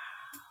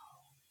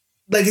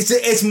 Like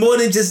it's more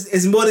than just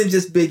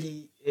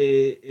Biggie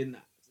and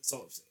Nas. That's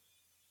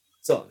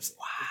all I'm saying.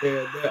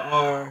 Wow. There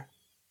are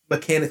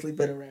mechanically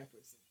better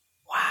rappers.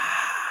 Wow.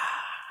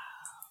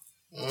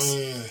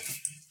 Saying.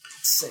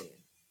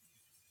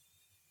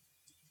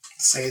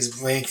 Say his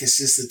brain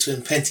consists of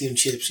twin Pentium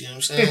chips, you know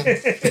what I'm saying?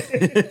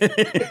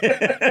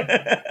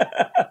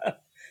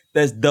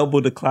 That's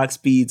double the clock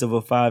speeds of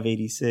a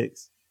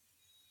 586.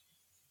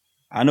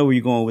 I know where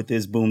you're going with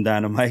this, Boom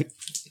Dynamite.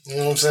 You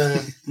know what I'm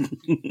saying?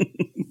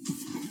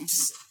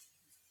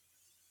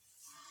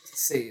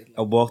 Say it.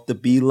 I walk the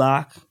B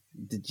lock,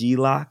 the G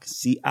lock,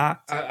 C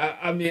lock.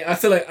 I mean, I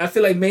feel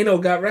like Mano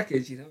got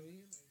records. You know what I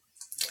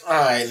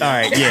mean? All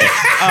right,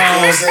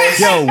 yeah.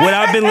 Yo, what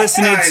I've been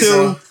listening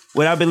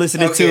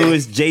to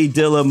is Jay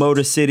Dilla,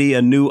 Motor City,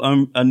 a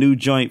new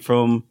joint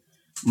from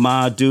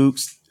Ma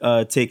Dukes,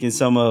 taking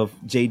some of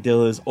Jay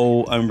Dilla's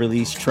old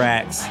unreleased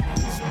tracks.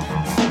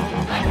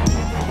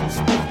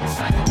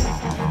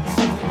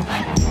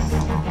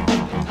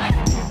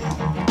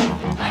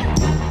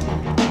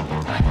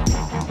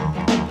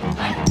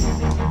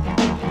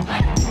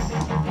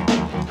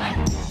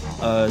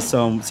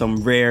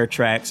 Some rare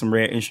tracks, some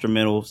rare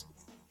instrumentals,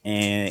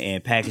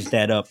 and package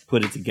that up,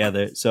 put it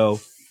together. So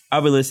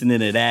I've been listening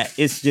to that.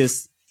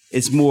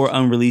 It's more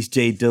unreleased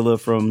Jay Dilla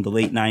from the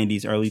late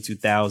 90s, early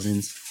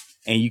 2000s,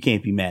 and you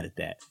can't be mad at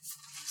that.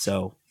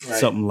 So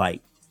something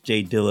like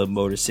Jay Dilla,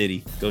 Motor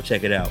City. Go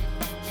check it out.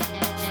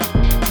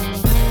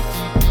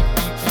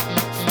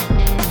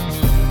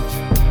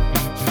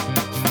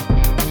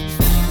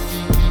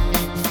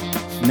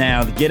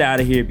 Now, to get out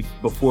of here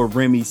before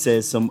Remy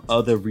says some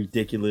other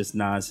ridiculous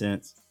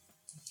nonsense.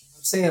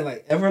 I'm saying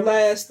like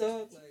Everlast,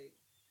 dog.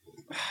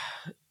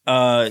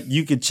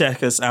 You can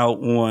check us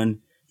out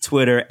on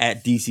Twitter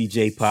at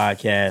DCJ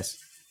Podcast.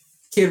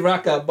 Kid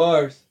Rock got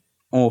bars.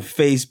 On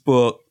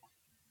Facebook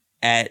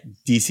at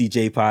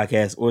DCJ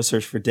Podcast, or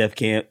search for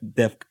DefCon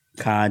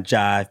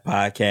Jive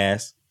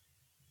Podcast.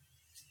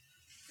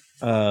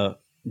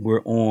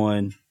 We're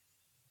on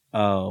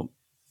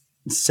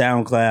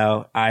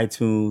SoundCloud,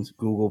 iTunes,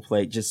 Google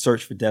Play. Just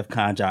search for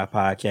DefCon Jive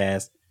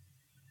Podcast,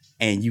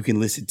 and you can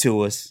listen to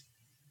us.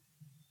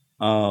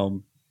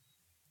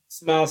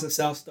 Smiles and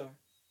South Star.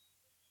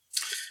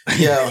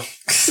 Yeah.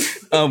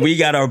 We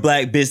got our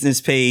Black business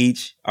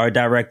page, our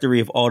directory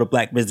of all the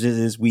Black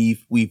businesses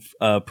we've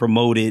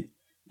promoted.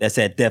 That's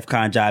at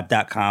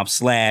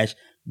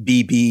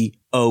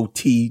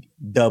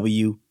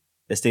defconjive.com/BBOTW.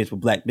 That stands for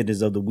Black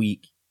Business of the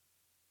Week.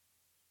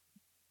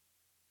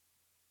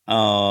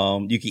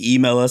 You can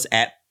email us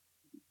at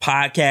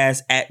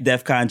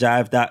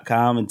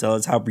podcast@defconjive.com and tell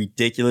us how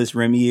ridiculous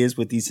Remy is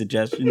with these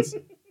suggestions.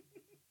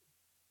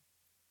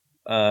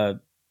 Yo,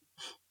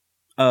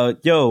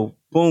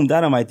 Boom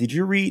Dynamite, did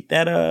you read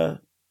that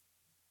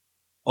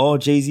all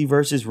Jay-Z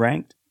versus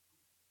ranked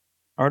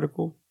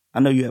article? I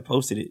know you had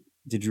posted it.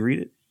 Did you read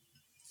it?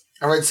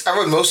 I read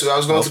most of it. I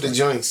was going through the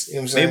joints. You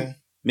know what I'm saying?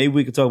 Maybe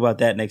we could talk about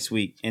that next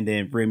week, and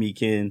then Remy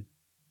can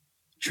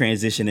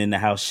transition into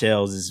how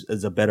Shells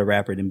is a better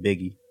rapper than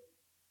Biggie.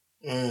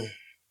 Just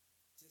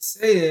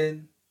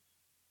saying.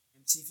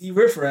 MTV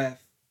Riff Raff.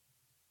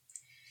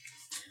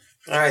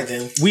 All right,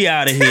 then. We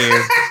out of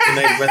here. Good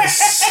night,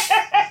 brothers.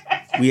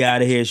 We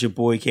out of here. It's your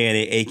boy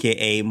Cannon,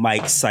 a.k.a.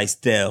 Mike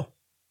Seistel.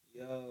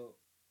 Yo,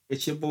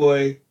 it's your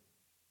boy,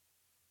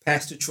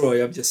 Pastor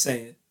Troy. I'm just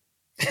saying.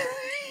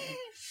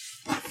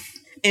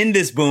 In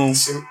this boom.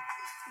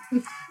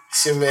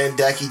 It's your man,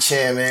 Daki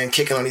Chan, man,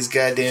 kicking on these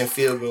goddamn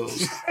field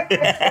goals.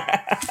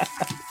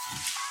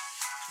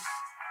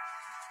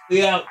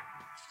 We out.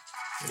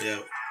 Yeah.